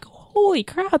I'm like, holy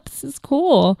crap, this is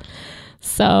cool.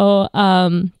 So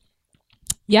I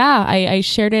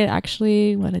shared it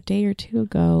actually a day or two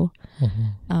ago,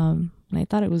 and I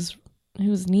thought it was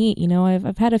neat.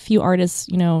 I've had a few artists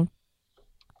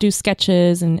do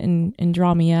sketches and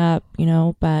draw me up,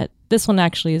 but this one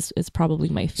actually is probably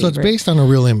my favorite. So it's based on a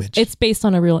real image. It's based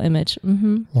on a real image.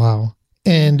 Wow.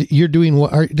 And you're doing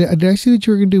what? Did I see that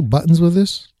you were going to do buttons with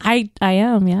this? I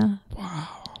am, yeah. Wow.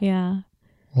 Yeah.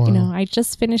 Wow. I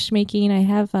just finished making, I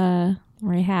had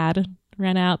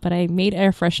ran out, but I made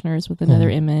air fresheners with another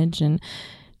image, and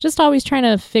just always trying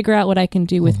to figure out what I can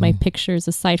do with my pictures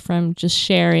aside from just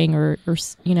sharing or.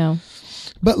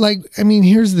 But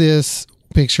here's this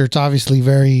picture. It's obviously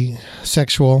very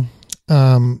sexual.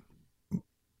 Do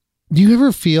you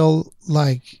ever feel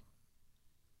like,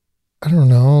 I don't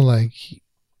know,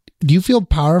 do you feel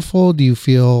powerful? Do you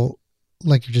feel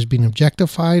like you're just being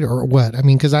objectified or what? I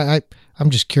mean, because I'm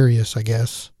just curious, I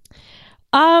guess.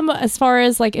 As far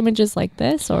as images like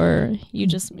this, or you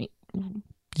just mean?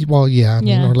 Well, yeah, I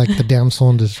mean, or like the damsel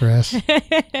in distress.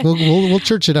 we'll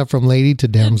church it up from lady to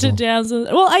damsel. To damsel.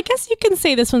 Well, I guess you can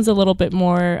say this one's a little bit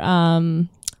more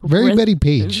very Betty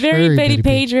Page. Very Betty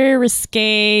Page, very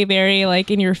risque, very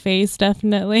in your face,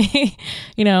 definitely.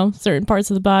 Certain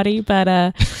parts of the body, but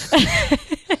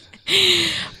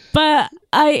but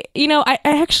I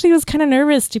actually was kind of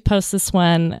nervous to post this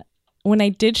one when I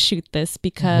did shoot this,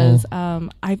 because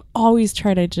I've always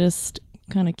tried to just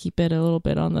kind of keep it a little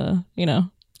bit on the,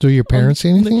 Do your parents say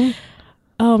anything?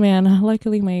 Oh man,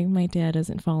 luckily my dad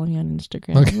doesn't follow me on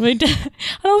Instagram. Okay.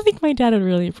 I don't think my dad would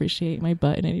really appreciate my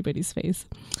butt in anybody's face.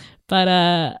 But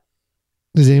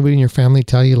does anybody in your family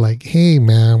tell you hey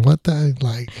man, what the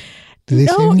do they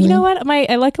say anything? You know what?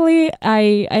 Luckily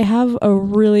I have a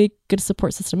really good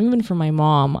support system, even for my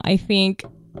mom. I think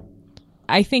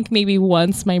maybe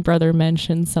once my brother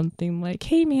mentioned something like,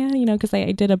 hey man, because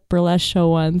I did a burlesque show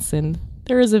once, and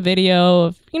there was a video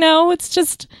of, it's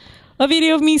just a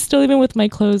video of me still even with my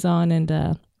clothes on, and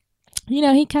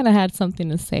he kind of had something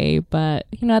to say, but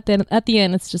at the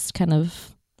end it's just kind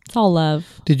of, it's all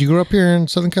love. Did you grow up here in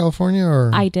Southern California,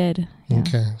 or? I did. Yeah.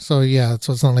 Okay, so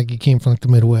it's not like you came from the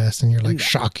Midwest and you're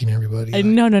shocking everybody.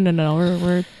 No.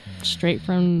 We're straight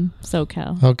from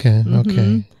SoCal. Okay.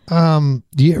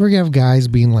 Do you ever have guys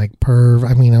being perv?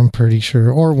 I mean, I'm pretty sure,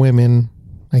 or women,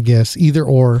 I guess, either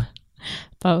or.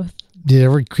 Both. Did it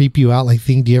ever creep you out? What's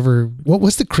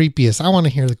the creepiest? I want to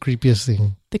hear the creepiest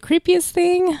thing. The creepiest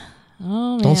thing?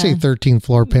 Oh, man. Don't say 13th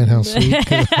floor penthouse suite,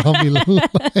 'cause I'll be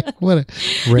what a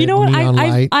red neon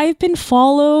light. I've been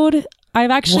followed. I've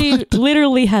actually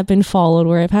literally have been followed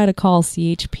where I've had to call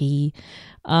CHP.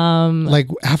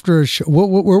 After a show,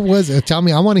 where was it? Tell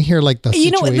me. I want to hear the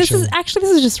situation.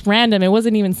 This is just random. It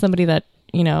wasn't even somebody that,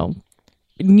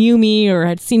 knew me or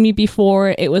had seen me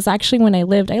before. It was actually when I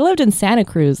lived in Santa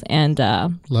Cruz, and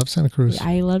love Santa Cruz.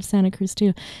 I love Santa Cruz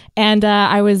too. And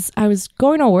I was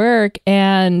going to work,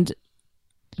 and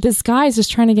this guy's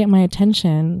just trying to get my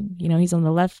attention. You know, he's on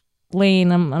the left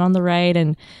lane, I'm on the right,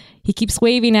 and he keeps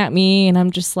waving at me, and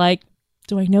I'm just like,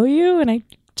 do I know you? And I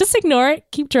just ignore it,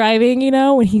 keep driving, you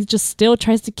know, and he just still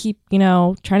tries to keep, you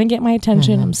know, trying to get my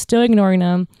attention. I'm still ignoring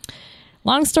him.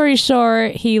 Long story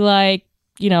short, he like,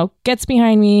 you know, gets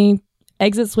behind me,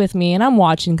 exits with me, and I'm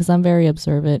watching because I'm very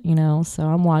observant, you know, so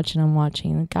I'm watching.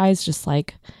 The guy's just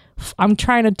like, I'm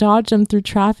trying to dodge him through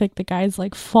traffic. The guy's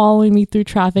like following me through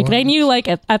traffic. What? And I knew like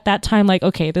at that time, like,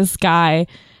 okay, this guy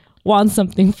wants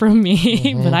something from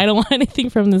me, but I don't want anything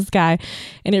from this guy.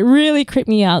 And it really creeped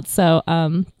me out. So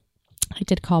I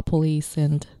did call police,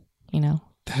 and, you know.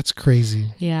 That's crazy.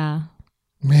 Yeah.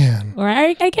 Man. Or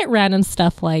I get random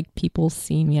stuff like people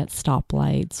see me at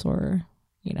stoplights, or,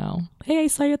 you know, hey, I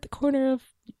saw you at the corner of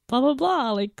blah, blah,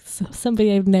 blah. Like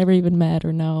somebody I've never even met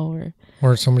or know.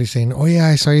 Or somebody saying, oh, yeah,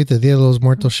 I saw you at the Dia de los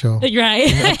Muertos show.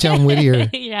 Right. In Uptown Whittier.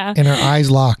 Yeah. And our eyes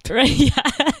locked. Right.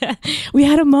 Yeah. We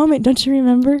had a moment. Don't you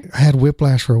remember? I had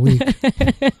whiplash for a week.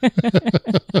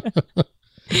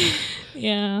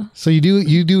 Yeah. So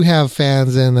you do have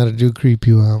fans then that do creep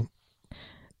you out.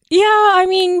 Yeah, I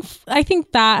mean, I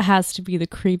think that has to be the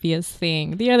creepiest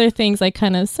thing. The other things, like,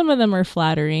 kind of, some of them are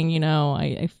flattering, you know,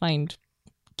 I find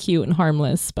cute and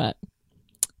harmless, but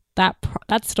that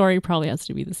story probably has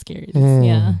to be the scariest.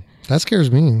 Yeah. That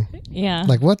scares me. Yeah.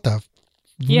 Like, what the?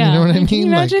 Yeah. You know what I mean? Can you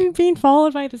imagine like, being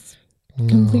followed by this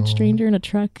complete stranger in a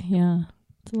truck? Yeah.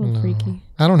 It's a little freaky.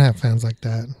 I don't have fans like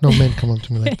that. No men come up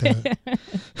to me like that.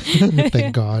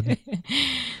 Thank God.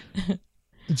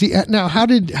 See, now, how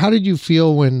did you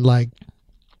feel when, like,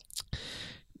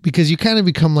 because you kind of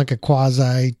become like a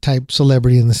quasi type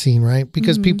celebrity in the scene, right?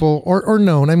 Because people or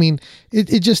known, I mean,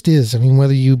 it just is. I mean,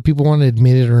 whether people want to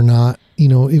admit it or not, you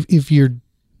know, if you're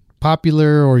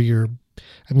popular or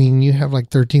I mean, you have like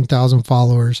 13,000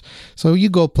 followers. So you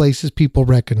go places, people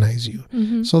recognize you.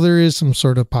 Mm-hmm. So there is some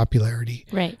sort of popularity.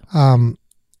 Right. And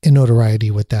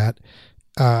notoriety with that.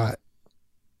 How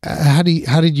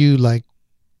did you like,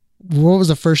 what was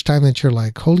the first time that you're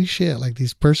like, holy shit, like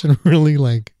this person really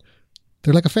like,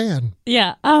 they're like a fan?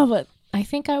 Yeah. Oh, but I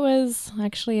think I was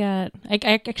actually I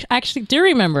actually do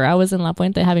remember I was in La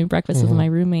Puente having breakfast with my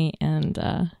roommate,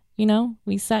 and, you know,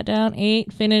 we sat down,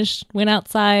 ate, finished, went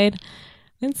outside.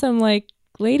 Then some like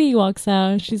lady walks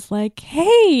out, and she's like,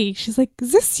 hey, she's like,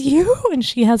 is this you? And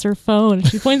she has her phone, and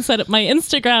she points at my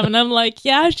Instagram, and I'm like,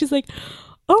 yeah. She's like,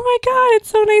 oh my God, it's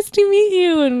so nice to meet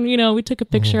you. And, you know, we took a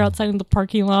picture outside in the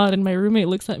parking lot, and my roommate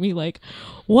looks at me like,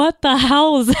 what the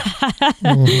hell is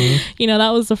that? You know,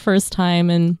 that was the first time.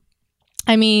 And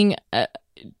I mean,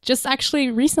 just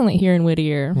actually recently here in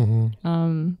Whittier,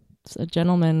 a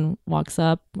gentleman walks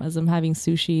up as I'm having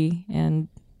sushi and,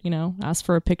 you know, asks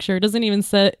for a picture. Doesn't even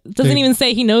say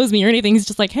he knows me or anything. He's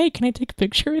just like, hey, can I take a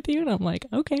picture with you? And I'm like,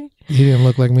 okay. He didn't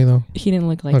look like me though. He didn't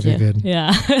look like okay, you. Good.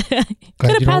 Yeah. Could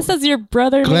have passed as your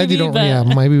brother. Glad maybe, you don't. but Yeah,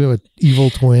 maybe an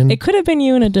evil twin. It could have been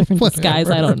you in a different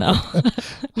disguise. I don't know.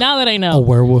 Now that I know, a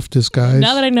werewolf disguise.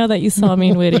 Now that I know that you saw me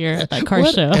in Whittier at that car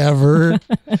show. Whatever.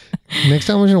 Next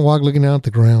time we're gonna walk looking out at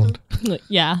the ground.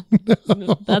 Yeah,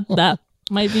 that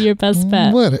might be your best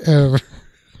bet. Whatever.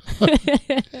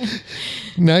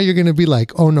 Now you're gonna be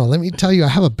like, oh no, let me tell you, I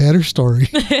have a better story.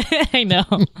 I know.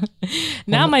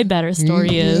 Now my better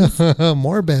story is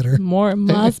more better,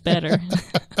 más better,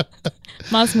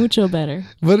 más mucho better.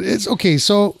 But it's okay.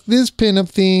 So this pinup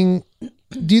thing,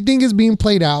 do you think is being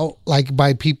played out like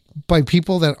by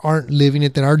people that aren't living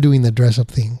it, that are doing the dress up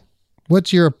thing?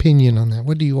 What's your opinion on that?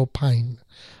 What do you opine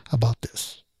about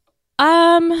this?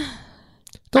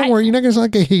 Don't worry, you're not going to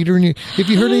sound like a hater. If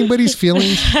you hurt anybody's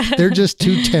feelings, they're just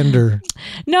too tender.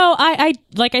 No, I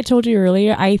like I told you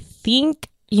earlier, I think,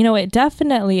 you know, it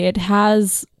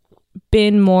has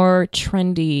been more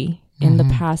trendy in the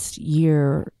past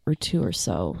year or two or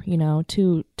so, you know,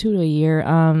 two to a year.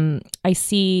 I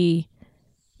see,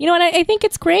 you know, and I think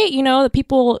it's great, you know, that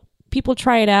people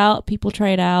try it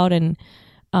out and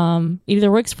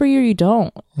either works for you or you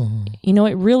don't. You know,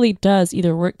 it really does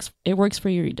either works for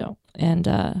you or you don't. And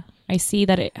I see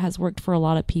that it has worked for a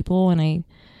lot of people, and I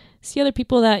see other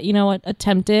people that, you know,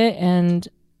 attempt it, and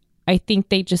I think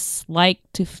they just like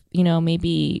to, you know,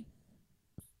 maybe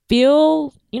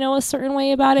feel, you know, a certain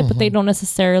way about it, but they don't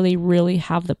necessarily really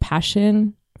have the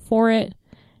passion for it.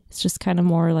 It's just kind of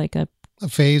more like a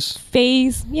phase.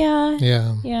 Yeah.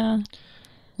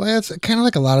 Well, it's kind of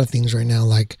like a lot of things right now,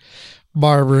 like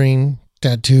barbering,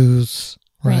 tattoos,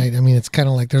 right? I mean, it's kind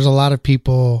of like there's a lot of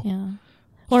people. Yeah.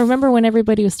 Well, remember when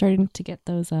everybody was starting to get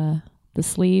those the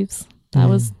sleeves? That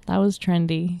was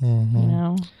trendy, you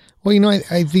know. Well, you know,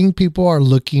 I think people are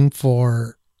looking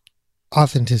for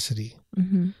authenticity.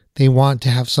 they want to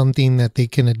have something that they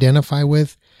can identify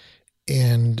with.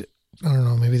 And I don't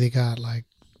know, maybe they got like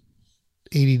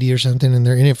ADD or something and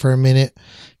they're in it for a minute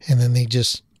and then they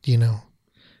just,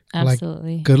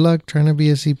 absolutely. Like, good luck trying to be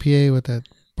a CPA with that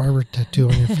barber tattoo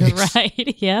on your face.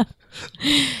 Right. Yeah.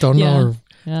 Don't know.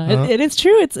 Yeah. It is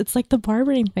true. It's like the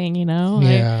barbering thing,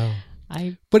 Yeah.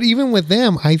 But even with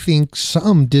them, I think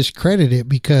some discredit it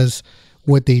because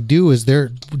what they do is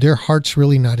their heart's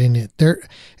really not in it.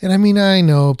 And I mean, I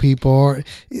know people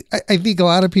I think a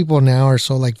lot of people now are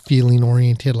so like feeling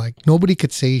oriented, like nobody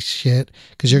could say shit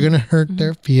because you're going to hurt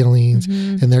their feelings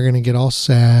and they're going to get all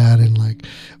sad and like,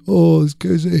 oh, this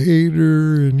guy's a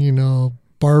hater and,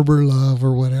 barber love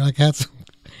or whatever. Like that's,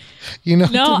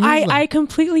 No, I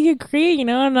completely agree, and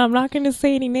I'm not going to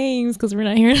say any names because we're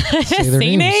not here to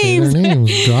say names. Say their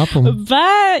names. Drop them. But,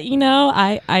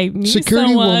 I knew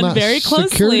someone very closely.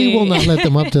 Security will not let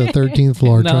them up to the 13th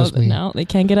floor, trust me. No, they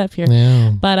can't get up here.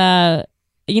 Yeah. But,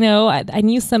 I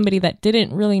knew somebody that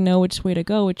didn't really know which way to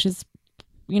go, which is,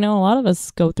 a lot of us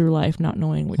go through life not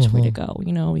knowing which way to go.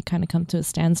 We kind of come to a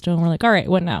standstill and we're like, all right,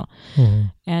 what now?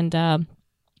 And,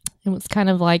 it was kind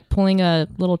of like pulling a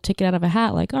little ticket out of a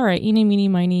hat, like, all right, eeny, meeny,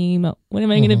 miny, mo, what am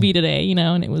I going to be today?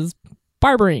 And it was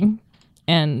barbering.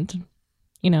 And,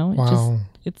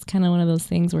 it's kind of one of those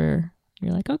things where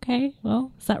you're like, okay,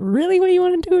 well, is that really what you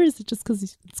want to do? Or is it just because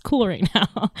it's cool right now?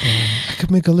 I could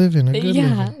make a living. A good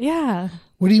living. Yeah.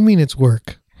 What do you mean it's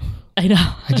work? I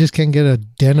know. I just can't get a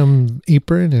denim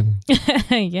apron and...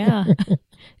 Yeah.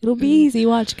 It'll be easy.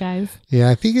 Watch, guys. Yeah,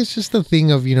 I think it's just the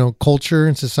thing of, culture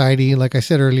and society. Like I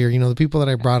said earlier, the people that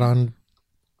I brought on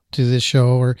to this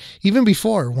show, or even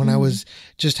before when I was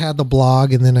just had the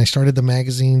blog and then I started the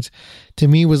magazines, to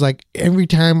me was like every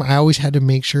time I always had to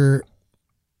make sure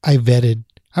I vetted.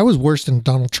 I was worse than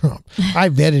Donald Trump. I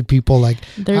vetted people like...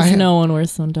 There's no one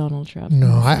worse than Donald Trump.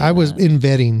 No, I was in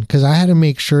vetting because I had to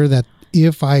make sure that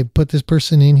if I put this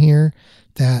person in here,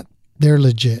 that they're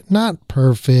legit, not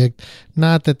perfect,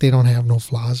 not that they don't have no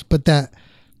flaws, but that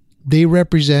they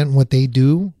represent what they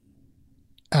do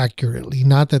accurately,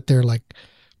 not that they're like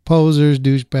posers,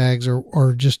 douchebags,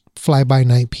 or just fly by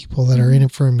night people that are in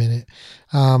it for a minute.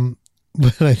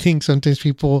 But I think sometimes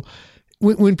people,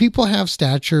 when people have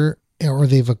stature or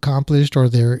they've accomplished or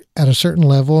they're at a certain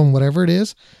level and whatever it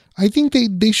is, I think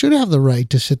they should have the right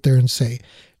to sit there and say,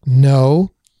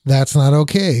 no, that's not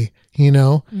okay.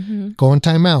 Go in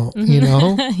time out,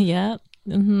 Yeah.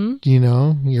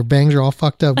 Your bangs are all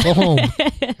fucked up. Go home.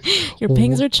 Your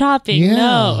bangs are chopping. Yeah.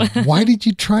 No. Why did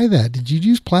you try that? Did you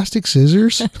use plastic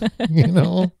scissors?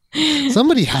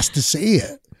 Somebody has to say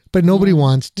it, but nobody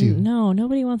wants to. No,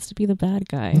 nobody wants to be the bad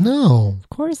guy. No. Of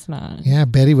course not. Yeah,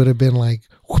 Betty would have been like,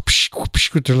 whoopsh,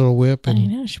 whoopsh, with her little whip. And, I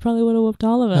know. She probably would have whooped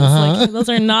all of us. Like, those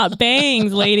are not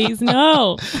bangs, ladies.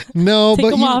 No. No, Take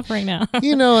but them off right now.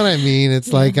 You know what I mean?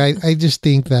 It's like, I just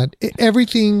think that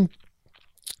everything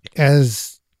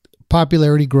as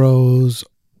popularity grows,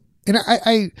 and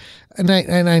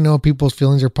I know people's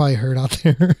feelings are probably hurt out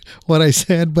there, what I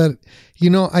said, but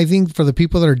I think for the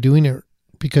people that are doing it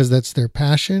because that's their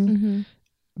passion,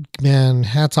 man,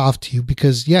 hats off to you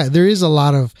because there is a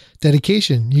lot of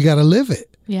dedication. You got to live it.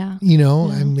 Yeah. I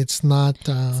mean, it's not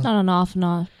an off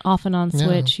and on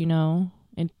switch,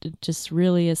 It just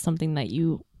really is something that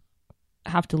you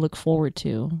have to look forward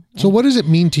to. So what does it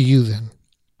mean to you then?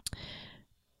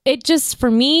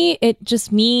 For me, it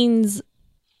just means,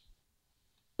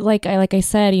 like I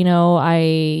said,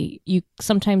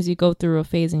 sometimes you go through a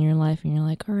phase in your life and you're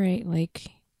like, all right, like,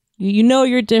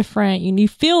 you're different. You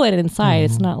feel it inside.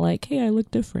 It's not like, hey, I look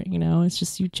different. It's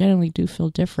just you generally do feel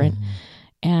different.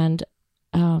 And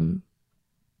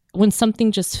when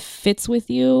something just fits with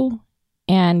you,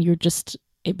 and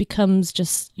it becomes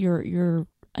just you're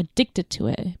addicted to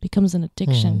it. It becomes an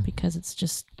addiction because it's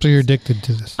just. So you're addicted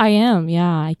to this. I am. Yeah,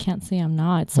 I can't say I'm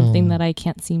not. It's something that I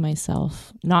can't see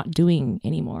myself not doing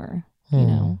anymore.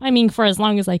 I mean, for as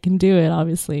long as I can do it,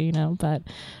 obviously. But.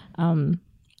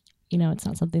 It's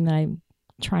not something that I'm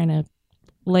trying to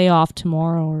lay off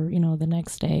tomorrow or, the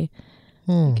next day.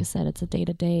 Like I said, it's a day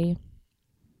to day.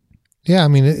 Yeah. I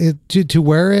mean, to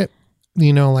wear it,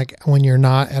 like when you're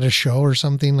not at a show or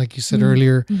something, like you said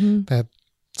earlier, that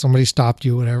somebody stopped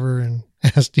you, whatever, and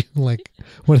asked you, like,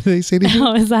 what did they say to you?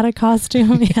 Oh, is that a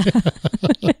costume? Yeah.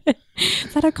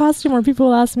 Is that a costume? Or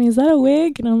people ask me, is that a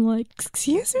wig? And I'm like,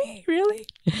 excuse me, really?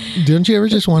 Don't you ever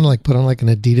just want to like put on like an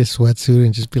Adidas sweatsuit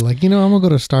and just be like, I'm gonna go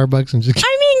to Starbucks and just.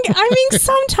 I mean,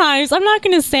 sometimes I'm not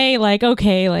gonna say like,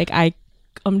 okay, like I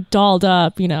I'm dolled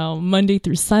up, you know, Monday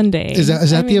through Sunday. Is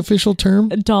that the official term?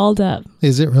 Dolled up.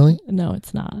 Is it really? No,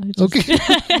 it's not. Okay,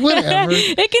 whatever.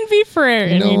 It can be for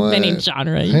any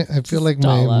genre. I feel like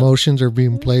my emotions are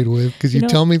being played with because you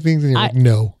tell me things and you're like,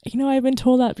 no. You know, I've been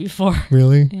told that before.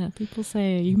 Really? Yeah, people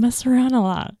say you mess around a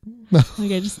lot.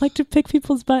 Like, I just like to pick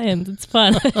people's buttons. It's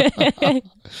fun.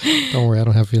 Don't worry, I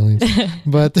don't have feelings.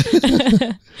 But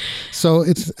so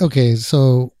it's okay.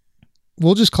 So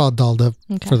we'll just call it dolled up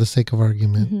for the sake of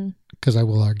argument, because I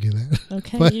will argue that.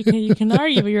 Okay, but, you can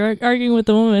argue, but you're arguing with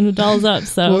the woman who dolls up.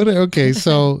 So okay,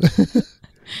 so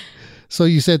so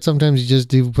you said sometimes you just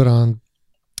do put on.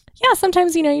 Yeah,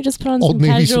 sometimes, you know, you just put on some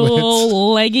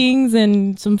casual leggings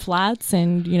and some flats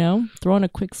and, you know, throw on a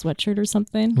quick sweatshirt or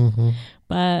something. Mm-hmm.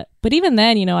 But even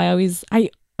then, you know, I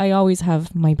always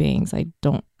have my bangs.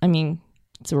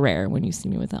 It's rare when you see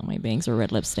me without my bangs or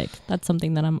red lipstick. That's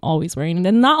something that I'm always wearing.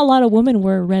 And not a lot of women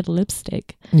wear red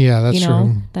lipstick. Yeah, that's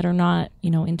true. That are not, you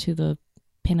know, into the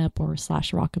pinup or /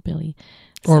 rockabilly.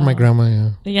 Or my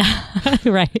grandma, yeah.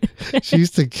 Right. She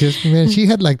used to kiss me, man. She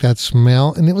had like that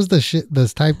smell, and it was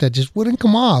the type that just wouldn't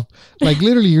come off. Like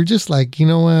literally, you're just like, you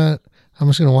know what? I'm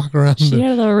just gonna walk around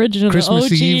the original Christmas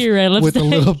OG Eve red lipstick with a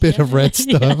little bit of red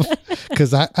stuff,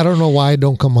 because I don't know why it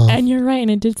don't come off. And you're right, and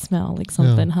it did smell like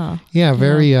something, huh? Yeah,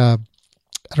 very. I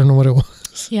don't know what it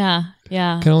was. Yeah.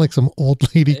 Kind of like some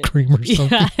old lady cream or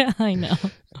something. Yeah, I know.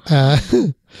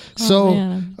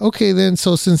 Okay then.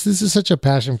 So since this is such a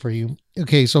passion for you,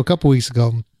 okay. So a couple weeks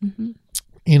ago,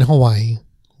 in Hawaii,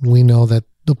 we know that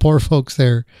the poor folks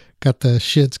there got the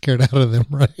shit scared out of them,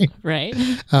 right? Right.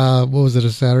 What was it,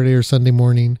 a Saturday or Sunday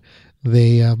morning?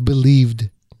 They believed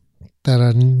that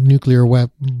a nuclear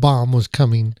bomb was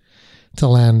coming to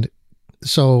land.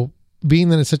 So being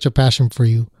that it's such a passion for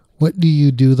you, what do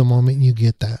you do the moment you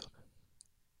get that?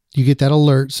 You get that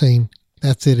alert saying,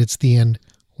 that's it, it's the end.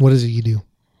 What is it you do?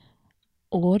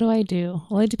 What do I do?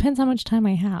 Well, it depends how much time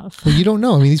I have. Well, you don't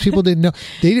know. I mean, these people didn't know.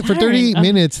 They did for 38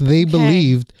 minutes. They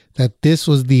believed that this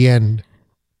was the end.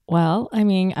 Well, I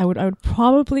mean, I would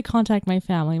probably contact my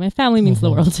family. My family means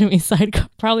the world to me, so I'd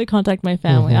probably contact my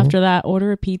family. After that,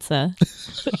 order a pizza.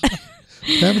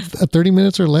 That 30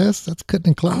 minutes or less? That's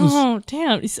cutting it close. Oh,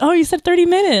 damn. Oh, you said 30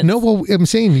 minutes. No, well, I'm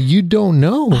saying you don't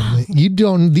know. You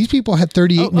don't. These people had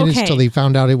 38 minutes till they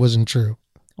found out it wasn't true.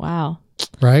 Wow.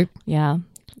 Right? Yeah.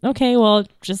 Okay, well,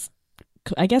 just,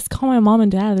 I guess, call my mom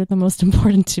and dad. They're the most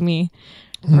important to me.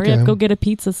 Hurry up, go get a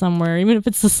pizza somewhere, even if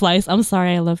it's a slice. I'm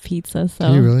sorry, I love pizza.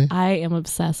 So you really? I am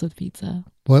obsessed with pizza.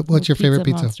 What's your favorite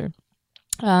pizza? Monster.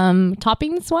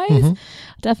 Toppings wise,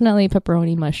 definitely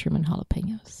pepperoni, mushroom, and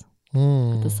jalapenos.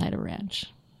 With the side of ranch.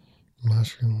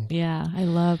 Mushrooms. Yeah, I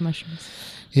love mushrooms.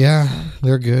 Yeah,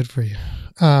 they're good for you.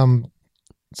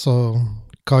 So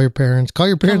call your parents. Call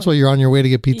your parents while you're on your way to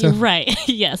get pizza. Right.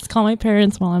 Yes. Call my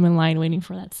parents while I'm in line waiting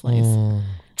for that slice.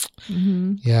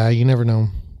 Yeah, you never know.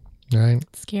 Right?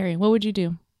 It's scary. What would you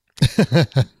do?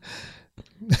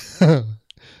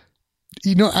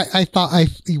 You know, I thought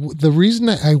the reason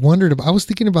I wondered about, I was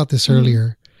thinking about this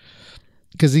earlier.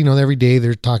 Because, you know, every day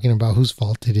they're talking about whose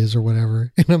fault it is or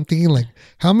whatever. And I'm thinking, like,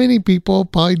 how many people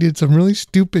probably did some really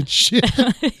stupid shit?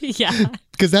 Yeah.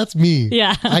 Because that's me.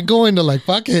 Yeah. I go into, like,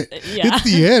 fuck it. Yeah. It's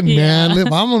the end, man.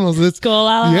 Vámonos. Let's go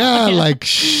out. Yeah, like,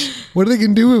 what are they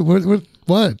going to do? What?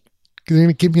 Because they're going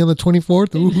to keep me on the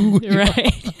 24th? Ooh.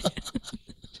 Right.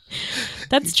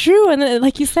 That's true. And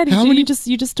like you said,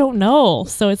 you just don't know.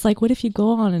 So it's like, what if you go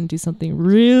on and do something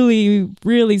really,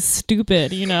 really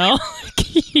stupid, you know?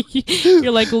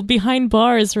 You're like, well, behind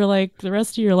bars for like the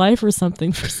rest of your life or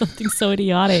something, for something so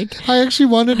idiotic. I actually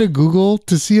wanted to Google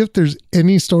to see if there's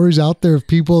any stories out there of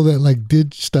people that like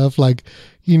did stuff like,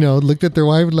 you know, looked at their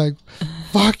wife and like,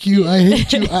 fuck you, I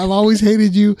hate you, I've always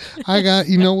hated you, I got,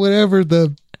 you know, whatever,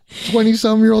 the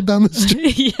 20-some-year-old down the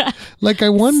street. Yeah. Like I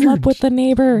wondered. Slept with the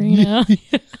neighbor, you know.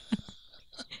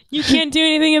 You can't do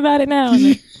anything about it now.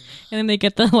 And then they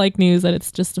get the like news that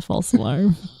it's just a false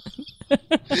alarm.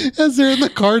 As they're in the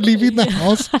car leaving the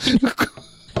house.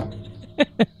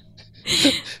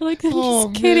 Like, I'm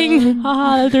just kidding.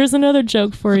 Haha, there's another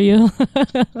joke for you.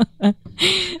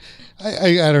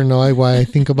 I don't know why I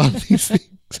think about these things.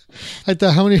 I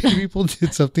thought, how many people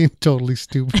did something totally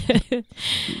stupid?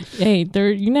 Hey,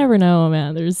 you never know,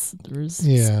 man. There's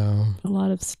a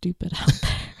lot of stupid out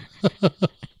there.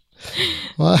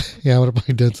 Well, yeah, I would have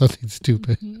probably done something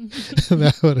stupid.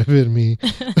 That would have been me.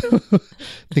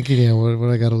 Thinking, yeah, what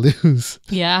I got to lose?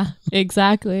 Yeah,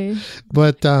 exactly.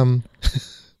 But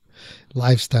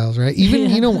lifestyles, right? Even,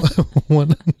 you know,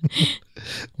 one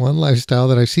lifestyle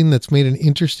that I've seen that's made an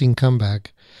interesting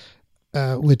comeback,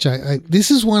 which I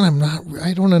this is one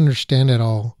I don't understand at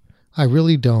all. I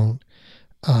really don't.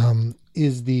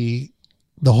 is the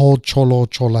whole cholo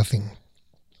chola thing.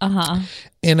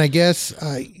 And I guess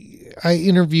I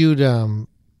interviewed a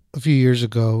few years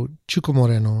ago Chuco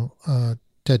Moreno,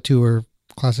 tattooer,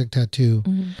 classic tattoo.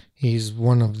 He's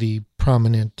one of the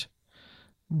prominent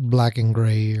black and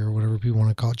gray, or whatever people want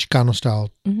to call it, Chicano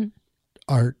style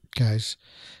art guys.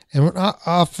 And we're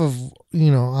off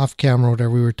camera or whatever,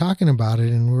 we were talking about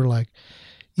it, and we were like,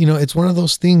 it's one of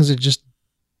those things that just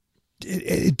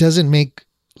it doesn't make,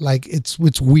 like, it's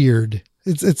weird.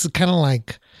 It's kind of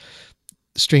like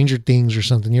Stranger Things or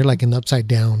something. You're like an upside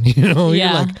down, You're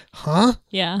like, huh?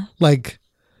 Yeah. Like,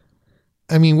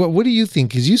 I mean, what do you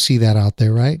think? Because you see that out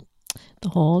there, right? The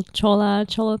whole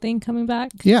cholo thing coming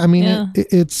back. Yeah, I mean,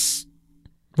 it's.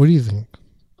 What do you think?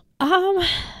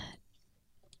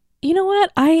 You know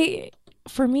what?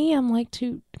 For me, I'm like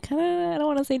to kind of, I don't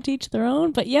want to say teach their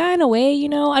own, but yeah, in a way,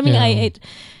 I mean,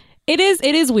 it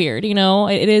is weird,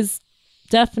 it is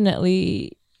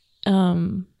definitely,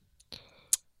 it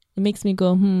makes me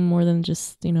go, more than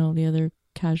just, the other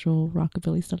casual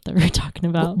rockabilly stuff that we were talking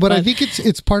about. But I think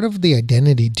it's part of the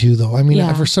identity too, though. I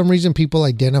mean, for some reason, people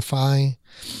identify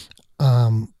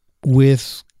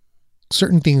with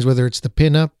certain things, whether it's the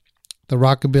pinup, the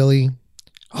rockabilly.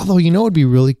 Although, it'd be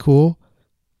really cool.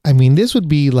 I mean, this would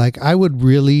be like, I would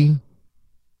really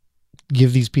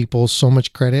give these people so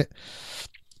much credit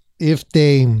if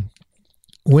they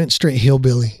went straight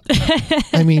hillbilly.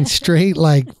 I mean, straight,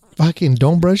 like, fucking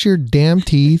don't brush your damn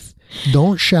teeth.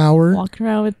 Don't shower. Walking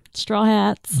around with straw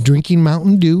hats. Drinking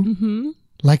Mountain Dew.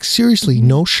 Like, seriously,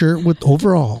 no shirt with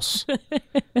overalls.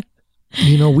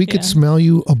 We could smell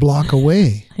you a block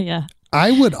away. Yeah.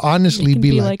 I would honestly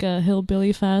be like a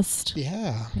hillbilly fest.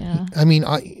 Yeah. I mean,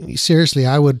 seriously,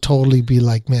 I would totally be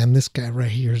like, man, this guy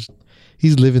right here,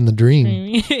 he's living the dream.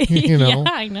 Yeah,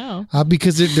 I know.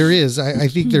 Because there is. I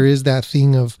think there is that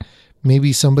thing of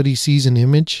maybe somebody sees an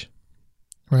image,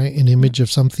 right? An image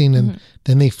of something, and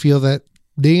then they feel that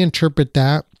they interpret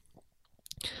that.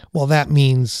 Well, that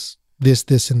means this,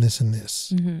 and this, and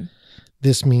this.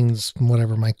 This means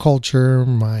whatever, my culture,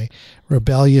 my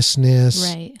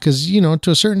rebelliousness. Right. Because,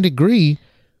 to a certain degree,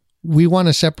 we want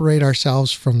to separate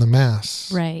ourselves from the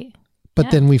mass. Right. But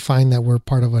then we find that we're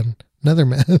part of another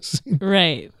mass.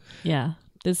 Right. Yeah.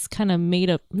 This kind of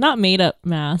not made up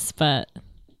mass, but,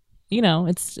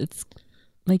 it's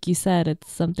like you said,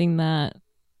 it's something that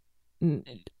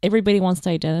everybody wants to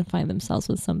identify themselves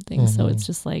with something. So it's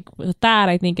just like, with that,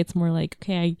 I think it's more like,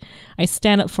 okay, I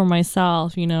stand up for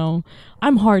myself,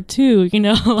 I'm hard too,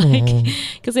 like,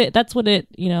 because that's what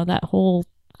that whole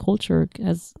culture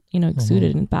has,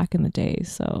 exuded in back in the day.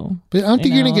 So, but I don't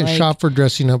think you're gonna get shot for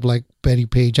dressing up like Betty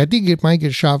Page. I think it might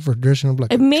get shot for dressing up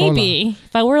like maybe chola.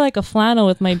 If I were like a flannel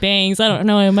with my bangs, I don't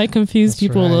know, I might confuse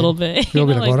people a little bit. You'll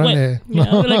be like,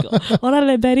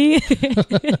 órale, Betty.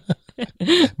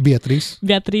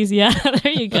 Beatriz, yeah,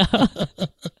 there you go.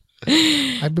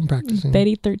 I've been practicing.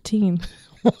 Betty 13.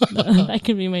 That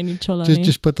could be my new chola name.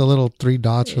 Just put the little 3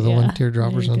 dots or the 1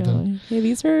 teardrop or something. Hey,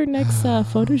 these are next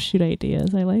photo shoot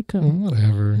ideas. I like them.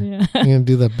 Whatever. Yeah. You're gonna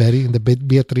do the Betty and the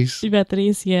Beatriz.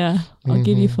 Beatriz, yeah. I'll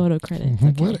give you photo credit.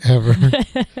 Okay. Whatever.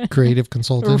 Creative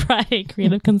consultant. Right.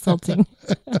 Creative consulting.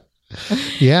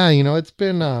 Yeah, it's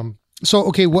been so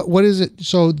okay, what is it?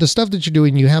 So the stuff that you're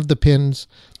doing, you have the pins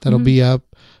that'll be up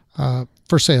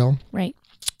for sale. Right.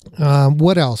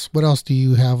 What else? What else do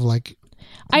you have, like?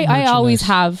 I always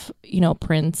have,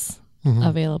 prints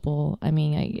available. I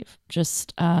mean, I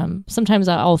just, sometimes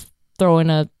I'll throw in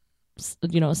a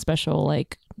special,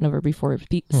 like, never before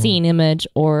seen image,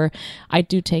 or I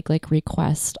do take like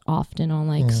requests often on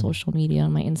like social media,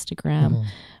 on my Instagram.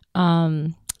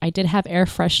 I did have air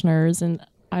fresheners, and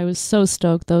I was so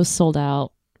stoked. Those sold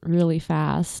out really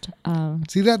fast.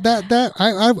 See that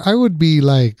I would be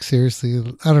like, seriously,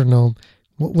 I don't know.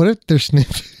 What if they're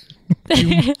sniffing?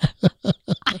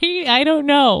 I don't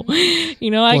know.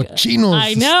 Chinos,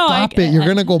 I know. Stop it. You're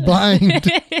going to go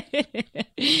blind.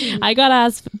 I got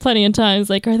asked plenty of times,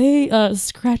 like, are they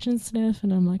scratch and sniff?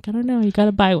 And I'm like, I don't know. You got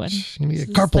to buy one. You need a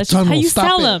carpal tunnel. How you Stop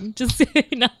sell it. them. Just,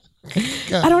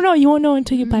 I don't know. You won't know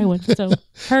until you buy one. So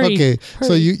hurry. Okay. Hurry.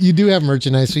 So you do have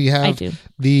merchandise. So you have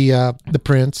the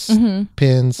prints,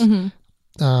 pins.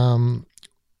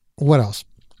 What else?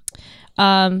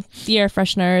 The air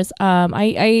fresheners.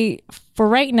 I for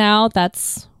right now,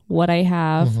 that's what I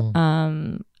have.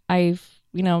 I've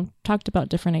talked about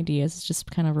different ideas. It's just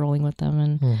kind of rolling with them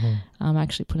and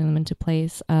actually putting them into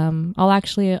place. I'm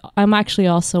actually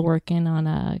also working on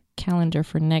a calendar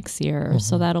for next year,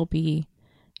 so that'll be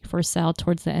for sale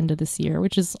towards the end of this year,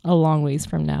 which is a long ways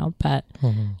from now. But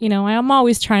I'm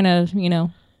always trying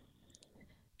to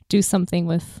do something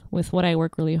with what I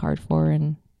work really hard for.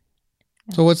 And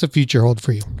so what's the future hold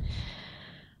for you?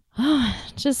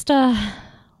 Just a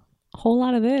whole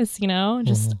lot of this,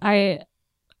 just I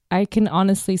can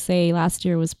honestly say last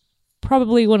year was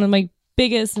probably one of my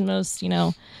biggest and most,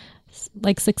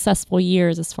 like successful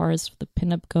years as far as the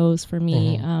pinup goes for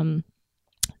me.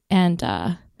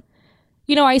 I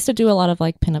used to do a lot of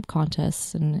like pinup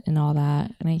contests and all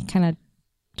that. And I kind of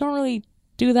don't really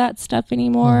do that stuff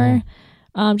anymore.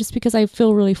 Just because I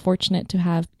feel really fortunate to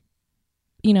have,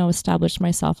 established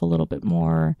myself a little bit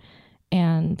more.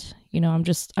 And,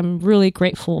 I'm really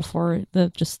grateful for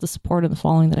the support and the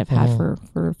following that I've had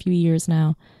for a few years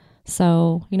now.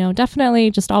 So,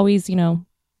 definitely just always,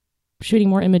 shooting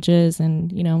more images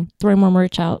and, throwing more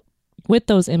merch out with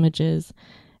those images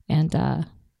and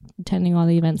attending all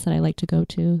the events that I like to go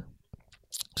to.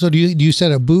 So do you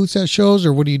set up booths at shows,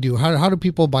 or what do you do? How do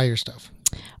people buy your stuff?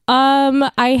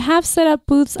 I have set up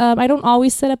booths. I don't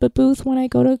always set up a booth when I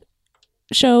go to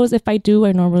shows. If I do,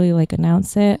 I normally like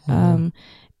announce it.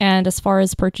 And as far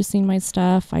as purchasing my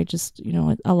stuff, I just,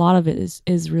 a lot of it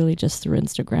is really just through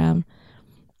Instagram.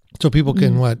 So people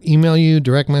can email you,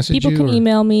 direct message you? People can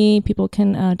email me. People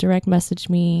can direct message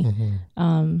me.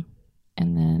 And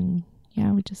then,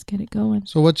 we just get it going.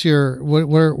 So what's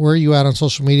where are you at on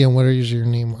social media, and what is your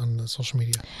name on the social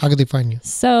media? How can they find you?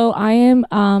 So I am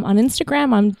on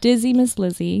Instagram. I'm Dizzy Ms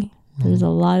Lizzyy. There's a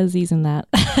lot of Z's in that.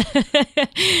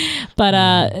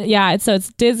 But so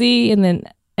it's Dizzy and then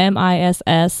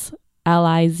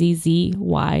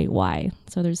MISSLIZZYY.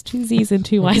 So there's 2 Z's and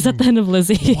 2 Y's at the end of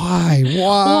Lizzy. Why?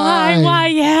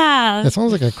 Yeah. That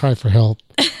sounds like a cry for help.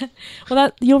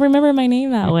 Well, you'll remember my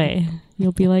name that way.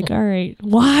 You'll be like, all right,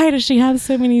 why does she have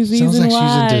so many Z's sounds and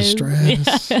like Y's?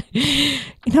 She's in distress.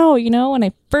 No, when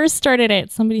I first started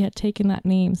it, somebody had taken that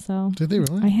name. So did they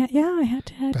really? I had to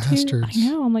add Bastards. 2. I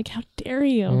know. I'm like, how dare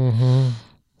you?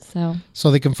 So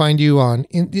they can find you on,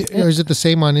 or is it the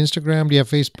same on Instagram? Do you have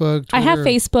Facebook, Twitter? I have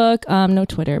Facebook, no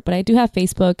Twitter, but I do have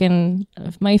Facebook, and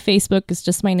my Facebook is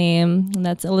just my name, and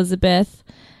that's Elizabeth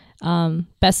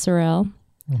Besserell.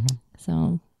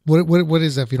 So what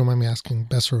is that, if you don't mind me asking?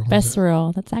 Besserell.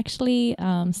 Besserell. That's actually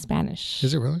Spanish.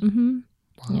 Is it really? Wow.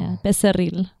 Yeah,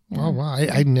 Becerril. Yeah. Oh wow,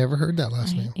 I never heard that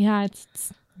last name. Yeah,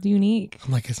 it's unique.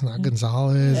 I'm like, it's not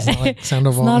Gonzalez, it's not like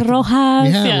Sandoval. It's not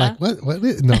Rojas. Yeah, like what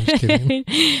is, no, I'm just kidding.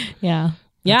 Yeah.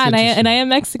 And I am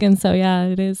Mexican, so yeah,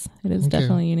 it is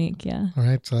definitely unique. Yeah. All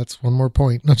right, so that's one more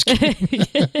point. No, I'm just kidding.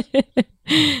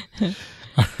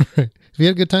 All right. Have you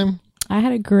had a good time? I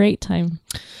had a great time.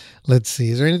 Let's see.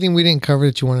 Is there anything we didn't cover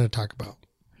that you wanted to talk about?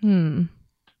 What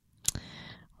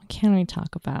can we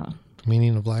talk about? The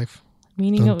meaning of life.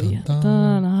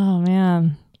 Oh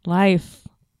man, life.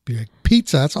 Be like,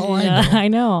 pizza. That's all I know. I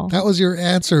know. That was your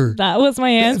answer. That was my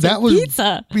answer. That was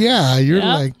pizza. Yeah, you're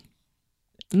like,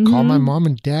 call my mom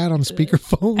and dad on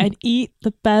speakerphone. I'd eat the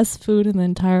best food in the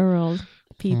entire world.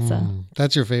 Pizza.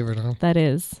 That's your favorite, huh? That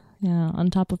is. Yeah,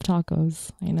 on top of tacos.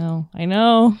 I know.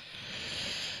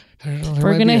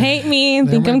 We're going to hate me and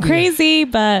think I'm crazy,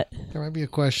 but... There might be a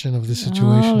question of the situation.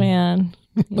 Oh, man.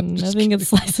 Nothing a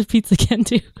slice of pizza can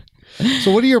do.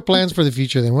 So what are your plans for the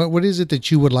future then? What is it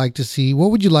that you would like to see? What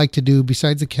would you like to do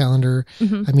besides the calendar?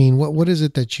 I mean, what is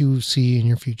it that you see in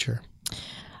your future?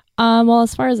 Well,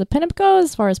 as far as the pinup goes,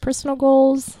 as far as personal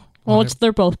goals,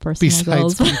 they're both personal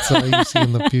goals. Besides pizza, you see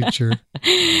in the future.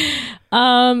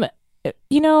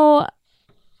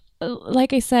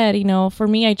 Like I said, for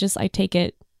me,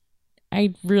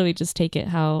 I really just take it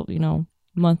how,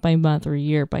 month by month or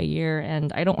year by year.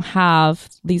 And I don't have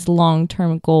these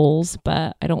long-term goals,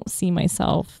 but I don't see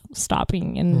myself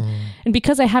stopping. And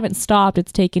because I haven't stopped,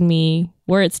 it's taken me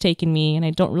where it's taken me. And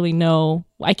I don't really know.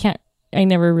 I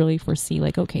never really foresee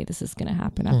like, okay, this is going to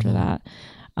happen after that.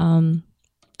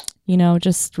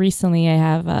 Just recently I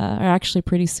have, or actually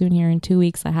pretty soon here in 2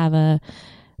 weeks, I have a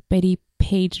Betty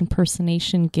Page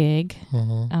impersonation gig,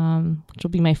 which will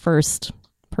be my first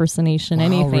impersonation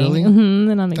anything. Really?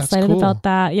 And I'm excited about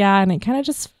that. Yeah, and it kind of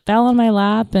just fell on my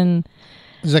lap. And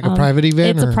it's like a private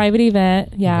event? It's a private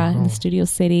event, in the Studio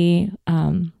City.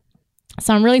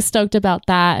 So I'm really stoked about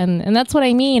that. And that's what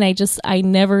I mean. I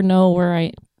never know where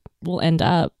I will end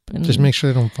up. And just make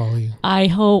sure they don't follow you. I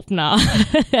hope not.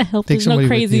 I hope there's no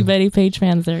crazy Betty Page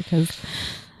fans there, because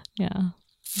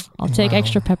I'll take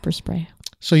extra pepper spray.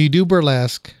 So you do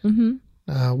burlesque.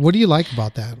 What do you like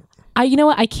about that? You know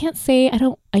what? I can't say,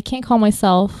 I can't call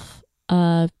myself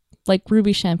like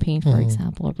Ruby Champagne, for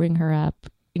example. I'll bring her up.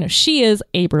 She is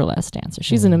a burlesque dancer.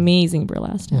 She's an amazing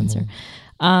burlesque dancer.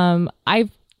 I've,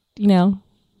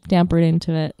 dampered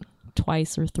into it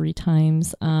twice or 3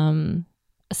 times.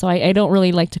 so I don't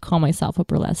really like to call myself a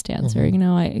burlesque dancer. You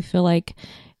know, I feel like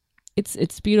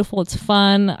it's beautiful, it's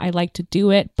fun, I like to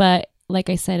do it, but like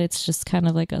I said, it's just kind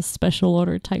of like a special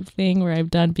order type thing where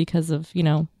I've done because of, you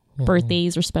know,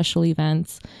 birthdays or special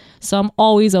events. So I'm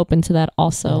always open to that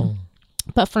also.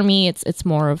 But for me, it's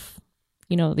more of,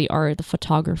 you know, the art, the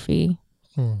photography.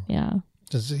 Yeah.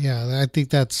 I think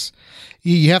that's,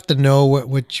 you have to know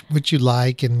what you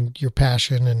like and your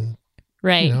passion and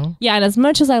right. You know? Yeah. And as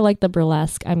much as I like the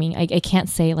burlesque, I mean, I can't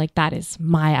say like that is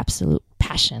my absolute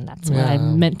passion. That's what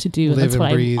I'm meant to do. That's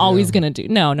what I'm always going to do.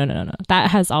 No. That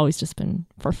has always just been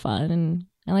for fun. And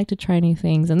I like to try new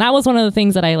things. And that was one of the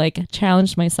things that I like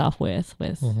challenged myself with,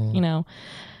 you know,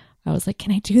 I was like,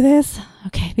 can I do this?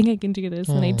 Okay, I think I can do this.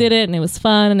 And I did it and it was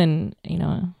fun. And, you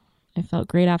know, I felt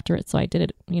great after it. So I did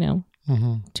it, you know,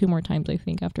 2 more times, I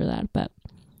think, after that. But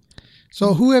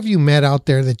so who have you met out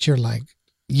there that you're like,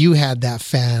 you had that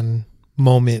fan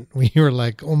moment when you were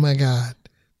like, oh my God,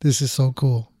 this is so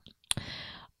cool?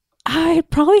 I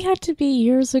probably had to be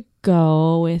years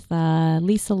ago with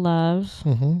Lisa Love.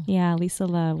 Yeah, Lisa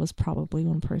Love was probably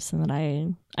one person that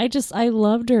I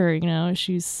loved her. You know,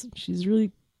 she's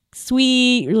really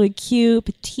sweet, really cute,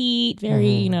 petite, very,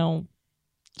 you know,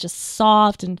 just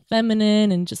soft and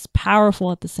feminine and just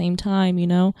powerful at the same time, you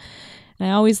know. And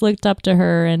I always looked up to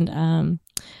her, and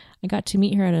I got to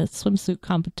meet her at a swimsuit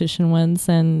competition once,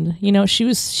 and you know,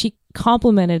 she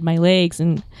complimented my legs,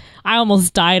 and I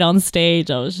almost died on stage.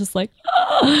 I was just like,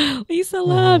 oh, Lisa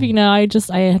Love, you know, I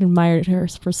had admired her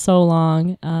for so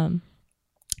long.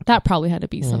 That probably had to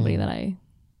be somebody that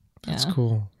That's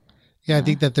cool. Yeah, I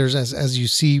think that there's, as you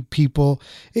see people,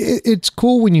 it's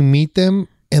cool when you meet them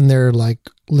and they're like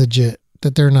legit,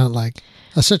 that they're not like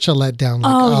such a letdown.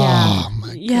 Like, oh my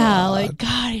God. Yeah, like,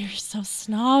 God, you're so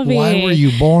snobby. Why were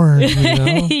you born? You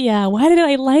know? Yeah, why did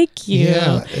I like you?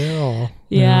 Yeah, ew.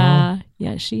 Yeah,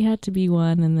 yeah, she had to be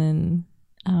one. And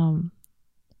then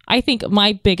I think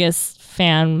my biggest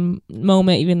fan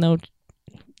moment, even though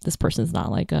this person's not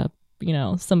like a, you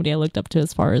know, somebody I looked up to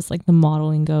as far as like the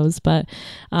modeling goes, but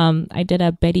I did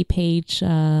a Betty Page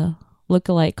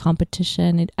lookalike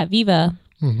competition at Viva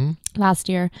last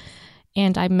year,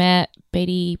 and I met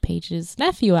Betty Page's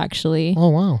nephew, actually. Oh,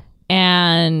 wow.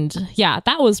 And yeah,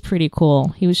 that was pretty cool.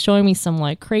 He was showing me some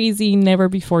like crazy, never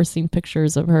before seen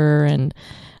pictures of her, and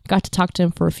got to talk to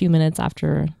him for a few minutes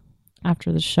after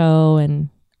the show, and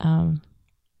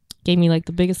gave me like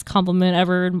the biggest compliment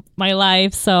ever in my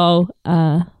life. So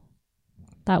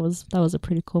that was a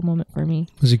pretty cool moment for me.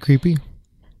 Was he creepy?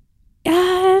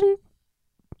 And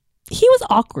he was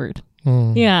awkward.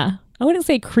 Yeah, I wouldn't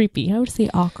say creepy. I would say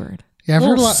awkward. Yeah, I've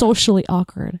heard a lot, socially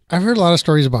awkward. I've heard a lot of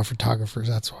stories about photographers.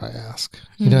 That's why I ask.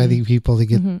 You know, I think people, they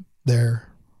get their,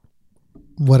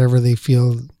 whatever they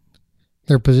feel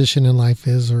their position in life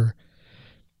is, or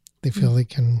they feel they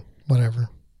can, whatever.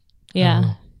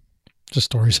 Yeah. Just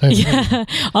stories I've heard.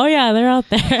 Oh yeah, they're out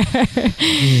there.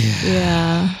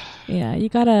 Yeah. You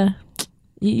gotta,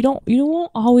 you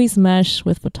won't always mesh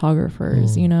with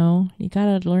photographers, you know. You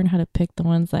gotta learn how to pick the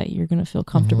ones that you're gonna feel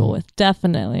comfortable with.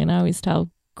 Definitely. And I always tell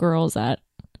girls that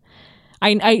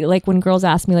I like when girls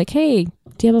ask me like, hey,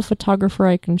 do you have a photographer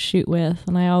I can shoot with?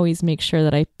 And I always make sure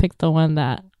that I pick the one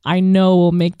that I know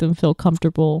will make them feel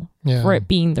comfortable for it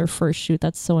being their first shoot.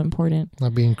 That's so important.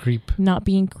 Not being creep.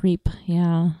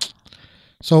 Yeah.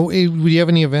 So would you have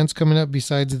any events coming up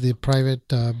besides the private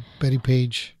Betty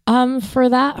Page?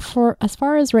 For as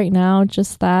far as right now,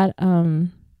 just that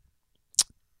I'm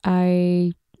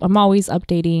always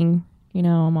updating. You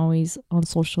know, I'm always on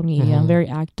social media. I'm very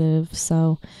active.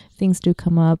 So if things do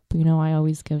come up, you know, I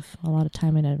always give a lot of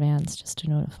time in advance just to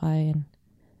notify and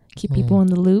keep people in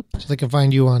the loop. So they can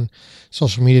find you on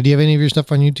social media. Do you have any of your stuff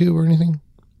on YouTube or anything?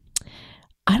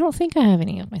 I don't think I have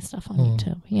any of my stuff on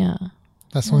YouTube. Yeah.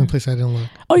 That's the only place I didn't look.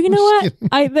 Oh, you know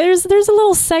what? There's a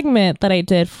little segment that I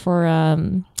did for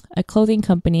a clothing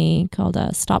company called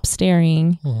Stop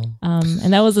Staring,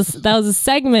 and that was a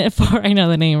segment for, I know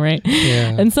the name, right?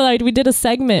 Yeah. And so we did a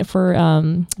segment for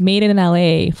Made in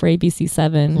LA for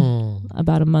ABC7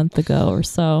 about a month ago or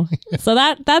so. So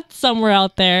that's somewhere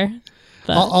out there.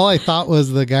 But all I thought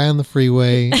was the guy on the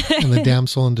freeway and the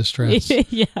damsel in distress.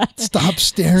 Yeah. Stop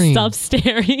staring. Stop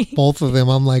staring. Both of them.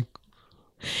 I'm like,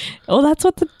 oh, that's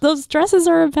what those dresses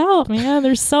are about, man.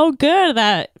 They're so good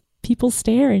that people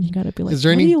stare, and you got to be like, what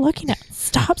are you looking at?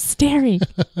 Stop staring.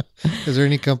 Is there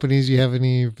any companies you have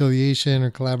any affiliation or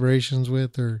collaborations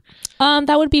with, or?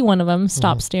 That would be one of them.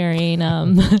 Stop Staring.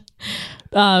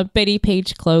 Betty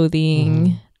Page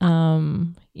Clothing.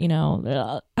 You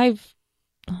know, I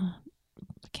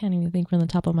can't even think from the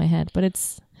top of my head, but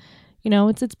it's,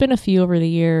 it's been a few over the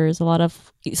years, a lot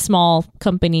of small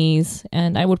companies,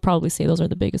 and I would probably say those are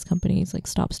the biggest companies, like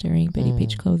Stop Staring, Betty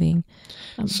Page Clothing.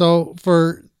 So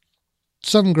for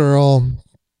some girl,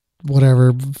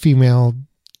 whatever, female,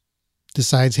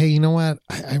 decides, hey, you know what?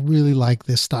 I really like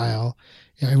this style.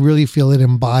 I really feel it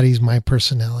embodies my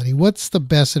personality. What's the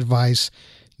best advice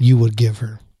you would give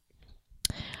her?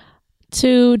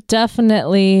 To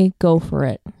definitely go for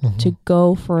it. To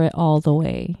go for it all the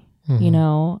way.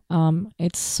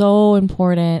 It's so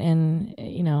important, and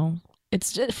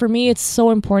it's just, for me, it's so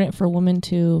important for women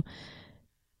to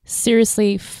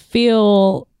seriously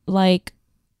feel like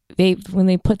when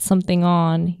they put something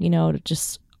on, to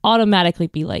just automatically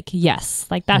be like, yes,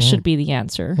 like that should be the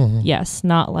answer. Yes,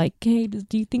 not like, hey,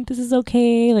 do you think this is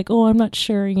okay? Like, oh, I'm not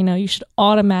sure. You should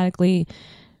automatically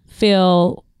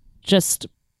feel just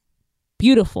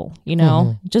beautiful.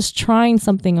 Just trying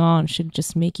something on should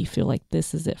just make you feel like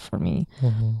this is it for me.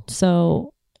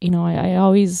 So I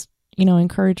always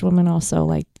encourage women also,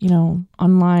 like,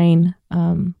 online,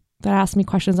 that ask me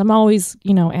questions. I'm always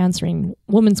answering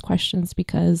women's questions,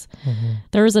 because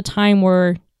there was a time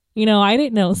where I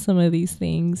didn't know some of these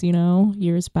things,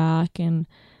 years back. And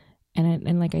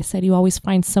like I said, you always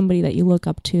find somebody that you look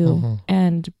up to.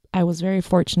 And I was very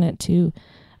fortunate to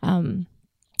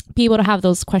be able to have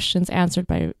those questions answered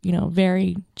by,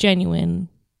 very genuine,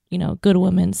 good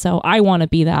women. So I want to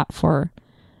be that for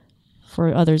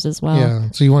others as well.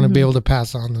 Yeah. So you want to be able to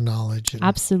pass on the knowledge.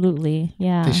 Absolutely.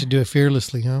 Yeah. They should do it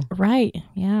fearlessly, huh? Right.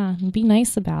 Yeah. And be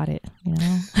nice about it,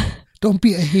 Don't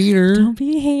be a hater. Don't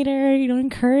be a hater. You don't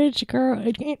encourage, girl.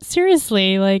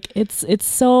 Seriously, like it's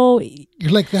so.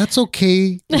 You're like, that's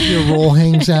okay if your roll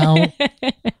hangs out.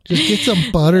 Just get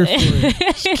some butter for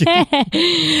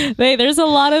it. Hey, there's a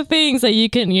lot of things that you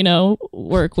can,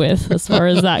 work with as far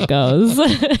as that goes.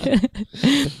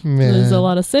 Man. There's a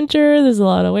lot of cincher. There's a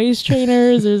lot of waist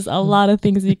trainers. There's a lot of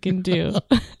things you can do.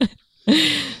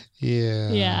 Yeah.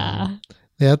 Yeah.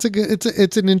 Yeah,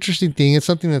 it's an interesting thing. It's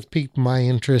something that's piqued my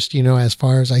interest, as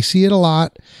far as I see it a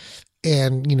lot.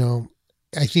 And,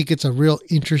 I think it's a real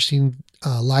interesting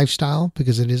lifestyle,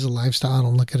 because it is a lifestyle. I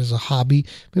don't look at it as a hobby.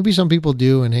 Maybe some people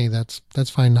do, and hey, that's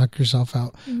fine. Knock yourself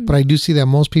out. But I do see that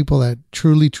most people that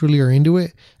truly, truly are into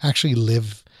it actually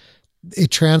live.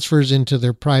 It transfers into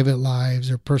their private lives,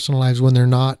 their personal lives, when they're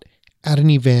not at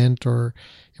an event or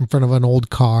in front of an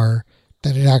old car,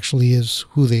 that it actually is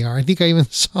who they are. I think I even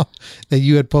saw that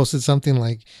you had posted something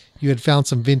like you had found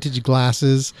some vintage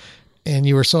glasses and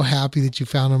you were so happy that you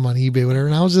found them on eBay, whatever.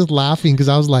 And I was just laughing, because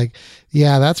I was like,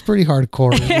 yeah, that's pretty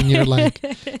hardcore. And you're like,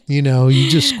 you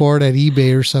just scored at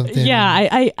eBay or something.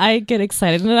 Yeah, I get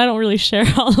excited, and I don't really share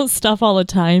all those stuff all the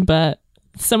time, but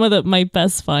some of my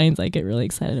best finds I get really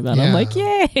excited about. Yeah. I'm like,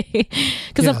 yay.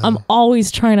 Because I'm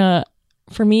always trying to,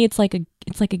 for me, it's like a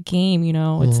game,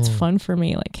 it's fun for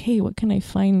me. Like, hey, what can I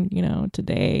find,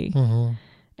 today?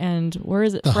 And where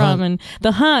is it from? Hunt. And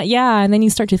the hunt. Yeah. And then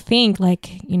you start to think, like,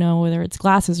 whether it's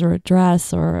glasses or a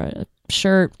dress or a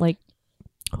shirt, like,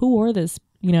 who wore this?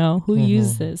 Who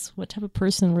used this? What type of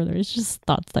person were there? It's just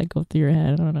thoughts that go through your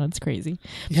head. I don't know. It's crazy.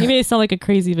 Yeah. Maybe I sound like a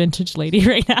crazy vintage lady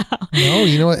right now. No,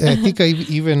 you know what? I think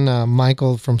even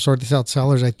Michael from Sort This Out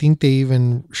Sellers, I think they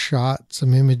even shot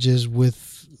some images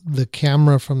with the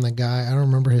camera from the guy. I don't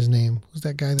remember his name. Who's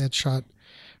that guy that shot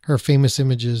her famous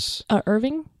images?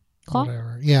 Irving Clark?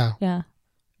 Whatever. Yeah. Yeah.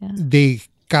 They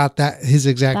got his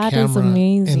exact that camera, is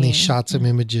amazing. And they shot some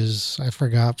images. I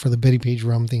forgot, for the Betty Page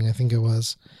rum thing, I think it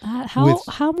was.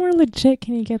 How more legit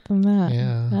can you get than that?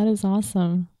 Yeah. That is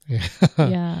awesome. Yeah.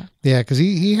 Yeah. Yeah, because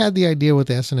he had the idea with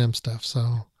the S&M stuff.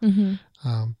 So, it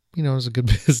was a good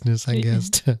business, I guess,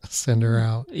 to send her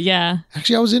out. Yeah.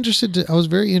 Actually, I was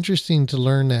very interesting to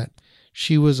learn that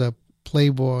she was a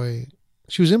Playboy.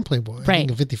 She was in Playboy, I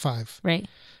think, in 55. Right.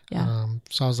 Yeah.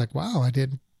 So I was like, wow, I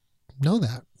didn't know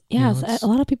that. Yeah. A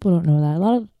lot of people don't know that. A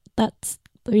lot of that's,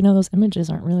 those images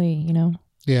aren't really,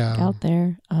 out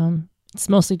there. It's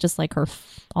mostly just like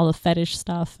all the fetish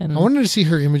stuff. And I wanted to see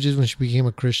her images when she became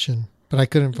a Christian, but I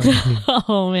couldn't find any.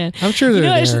 Oh man, I'm sure they're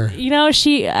there.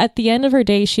 She at the end of her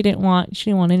day, she didn't want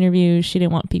interviews. She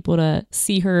didn't want people to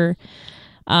see her,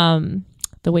 the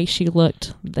way she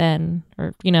looked then,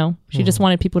 or she just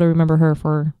wanted people to remember her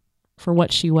for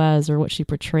what she was or what she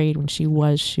portrayed when she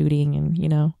was shooting and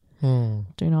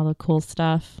doing all the cool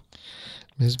stuff.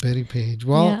 Miss Betty Page.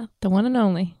 Well, yeah, the one and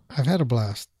only. I've had a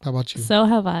blast. How about you? So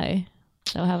have I.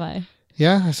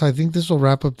 Yeah, so I think this will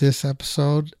wrap up this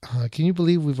episode. Can you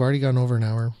believe we've already gone over an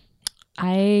hour?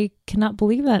 I cannot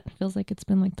believe that. It feels like it's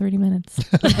been like 30 minutes.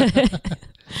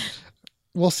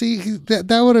 Well, see,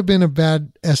 that would have been a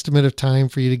bad estimate of time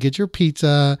for you to get your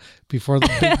pizza before the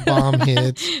big bomb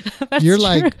hits. You're true.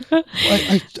 Like,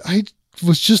 I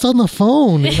was just on the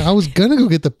phone and I was gonna go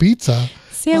get the pizza.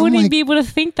 See, I wouldn't be able to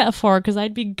think that far because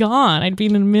I'd be gone. I'd be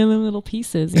in a million little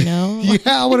pieces, you know?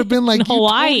 Yeah, I would have been like,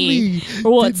 Hawaii.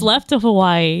 Or what's left of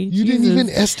Hawaii. You didn't even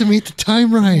estimate the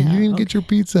time right. Yeah, you didn't get your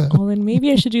pizza. Well, then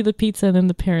maybe I should do the pizza and then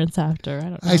the parents after. I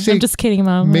don't know. I'm just kidding,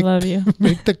 Mom. I love you.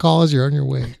 Make the call as you're on your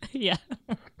way. Yeah.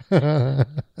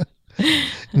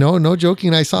 No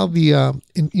joking. I saw the,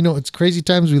 it's crazy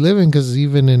times we live in because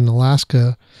even in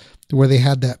Alaska where they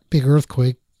had that big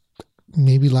earthquake,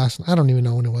 maybe I don't even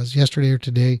know when it was, yesterday or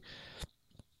today.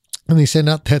 And they sent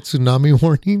out that tsunami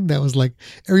warning that was like,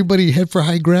 everybody head for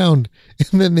high ground.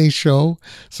 And then they show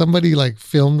somebody like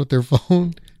filmed with their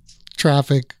phone,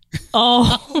 traffic.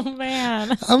 Oh,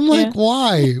 man. I'm like,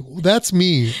 why? That's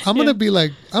me. I'm going to be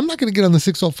like, I'm not going to get on the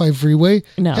 605 freeway.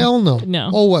 No. Hell no. No.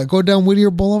 Oh, what? Go down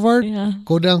Whittier Boulevard? Yeah.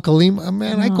 Go down Kalima?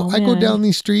 Man, I go down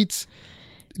these streets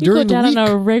during the week. You go down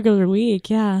on a regular week,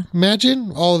 yeah.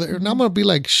 Imagine. Oh, and I'm going to be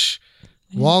like, shh.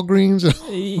 Walgreens,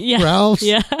 Ralph's.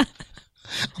 Yeah.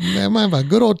 Man, I'm having a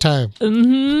good old time.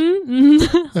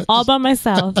 Mm-hmm. All by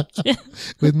myself.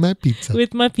 With my pizza.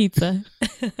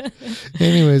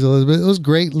 Anyways, Elizabeth, it was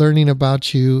great learning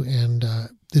about you and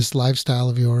this lifestyle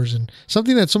of yours and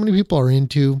something that so many people are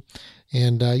into.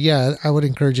 And I would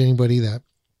encourage anybody that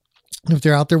if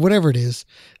they're out there, whatever it is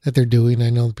that they're doing,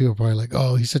 I know people are probably like,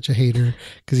 oh, he's such a hater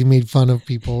because he made fun of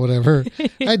people, whatever.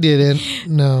 I didn't.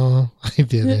 No, I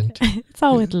didn't. It's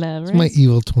all with love, right? It's my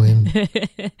evil twin.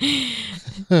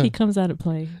 He comes out at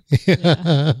play.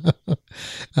 Yeah.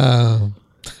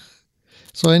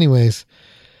 So anyways,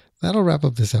 that'll wrap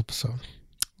up this episode.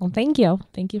 Well, thank you.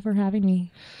 Thank you for having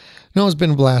me. No, it's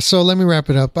been a blast. So let me wrap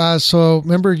it up. So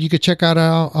remember, you could check out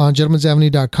on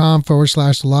gentlemansavenue.com/The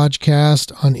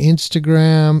Lodgecast, on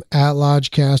Instagram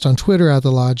 @Lodgecast, on Twitter @The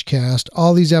Lodgecast.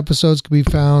 All these episodes can be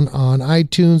found on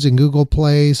iTunes and Google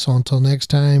Play. So until next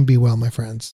time, be well, my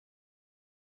friends.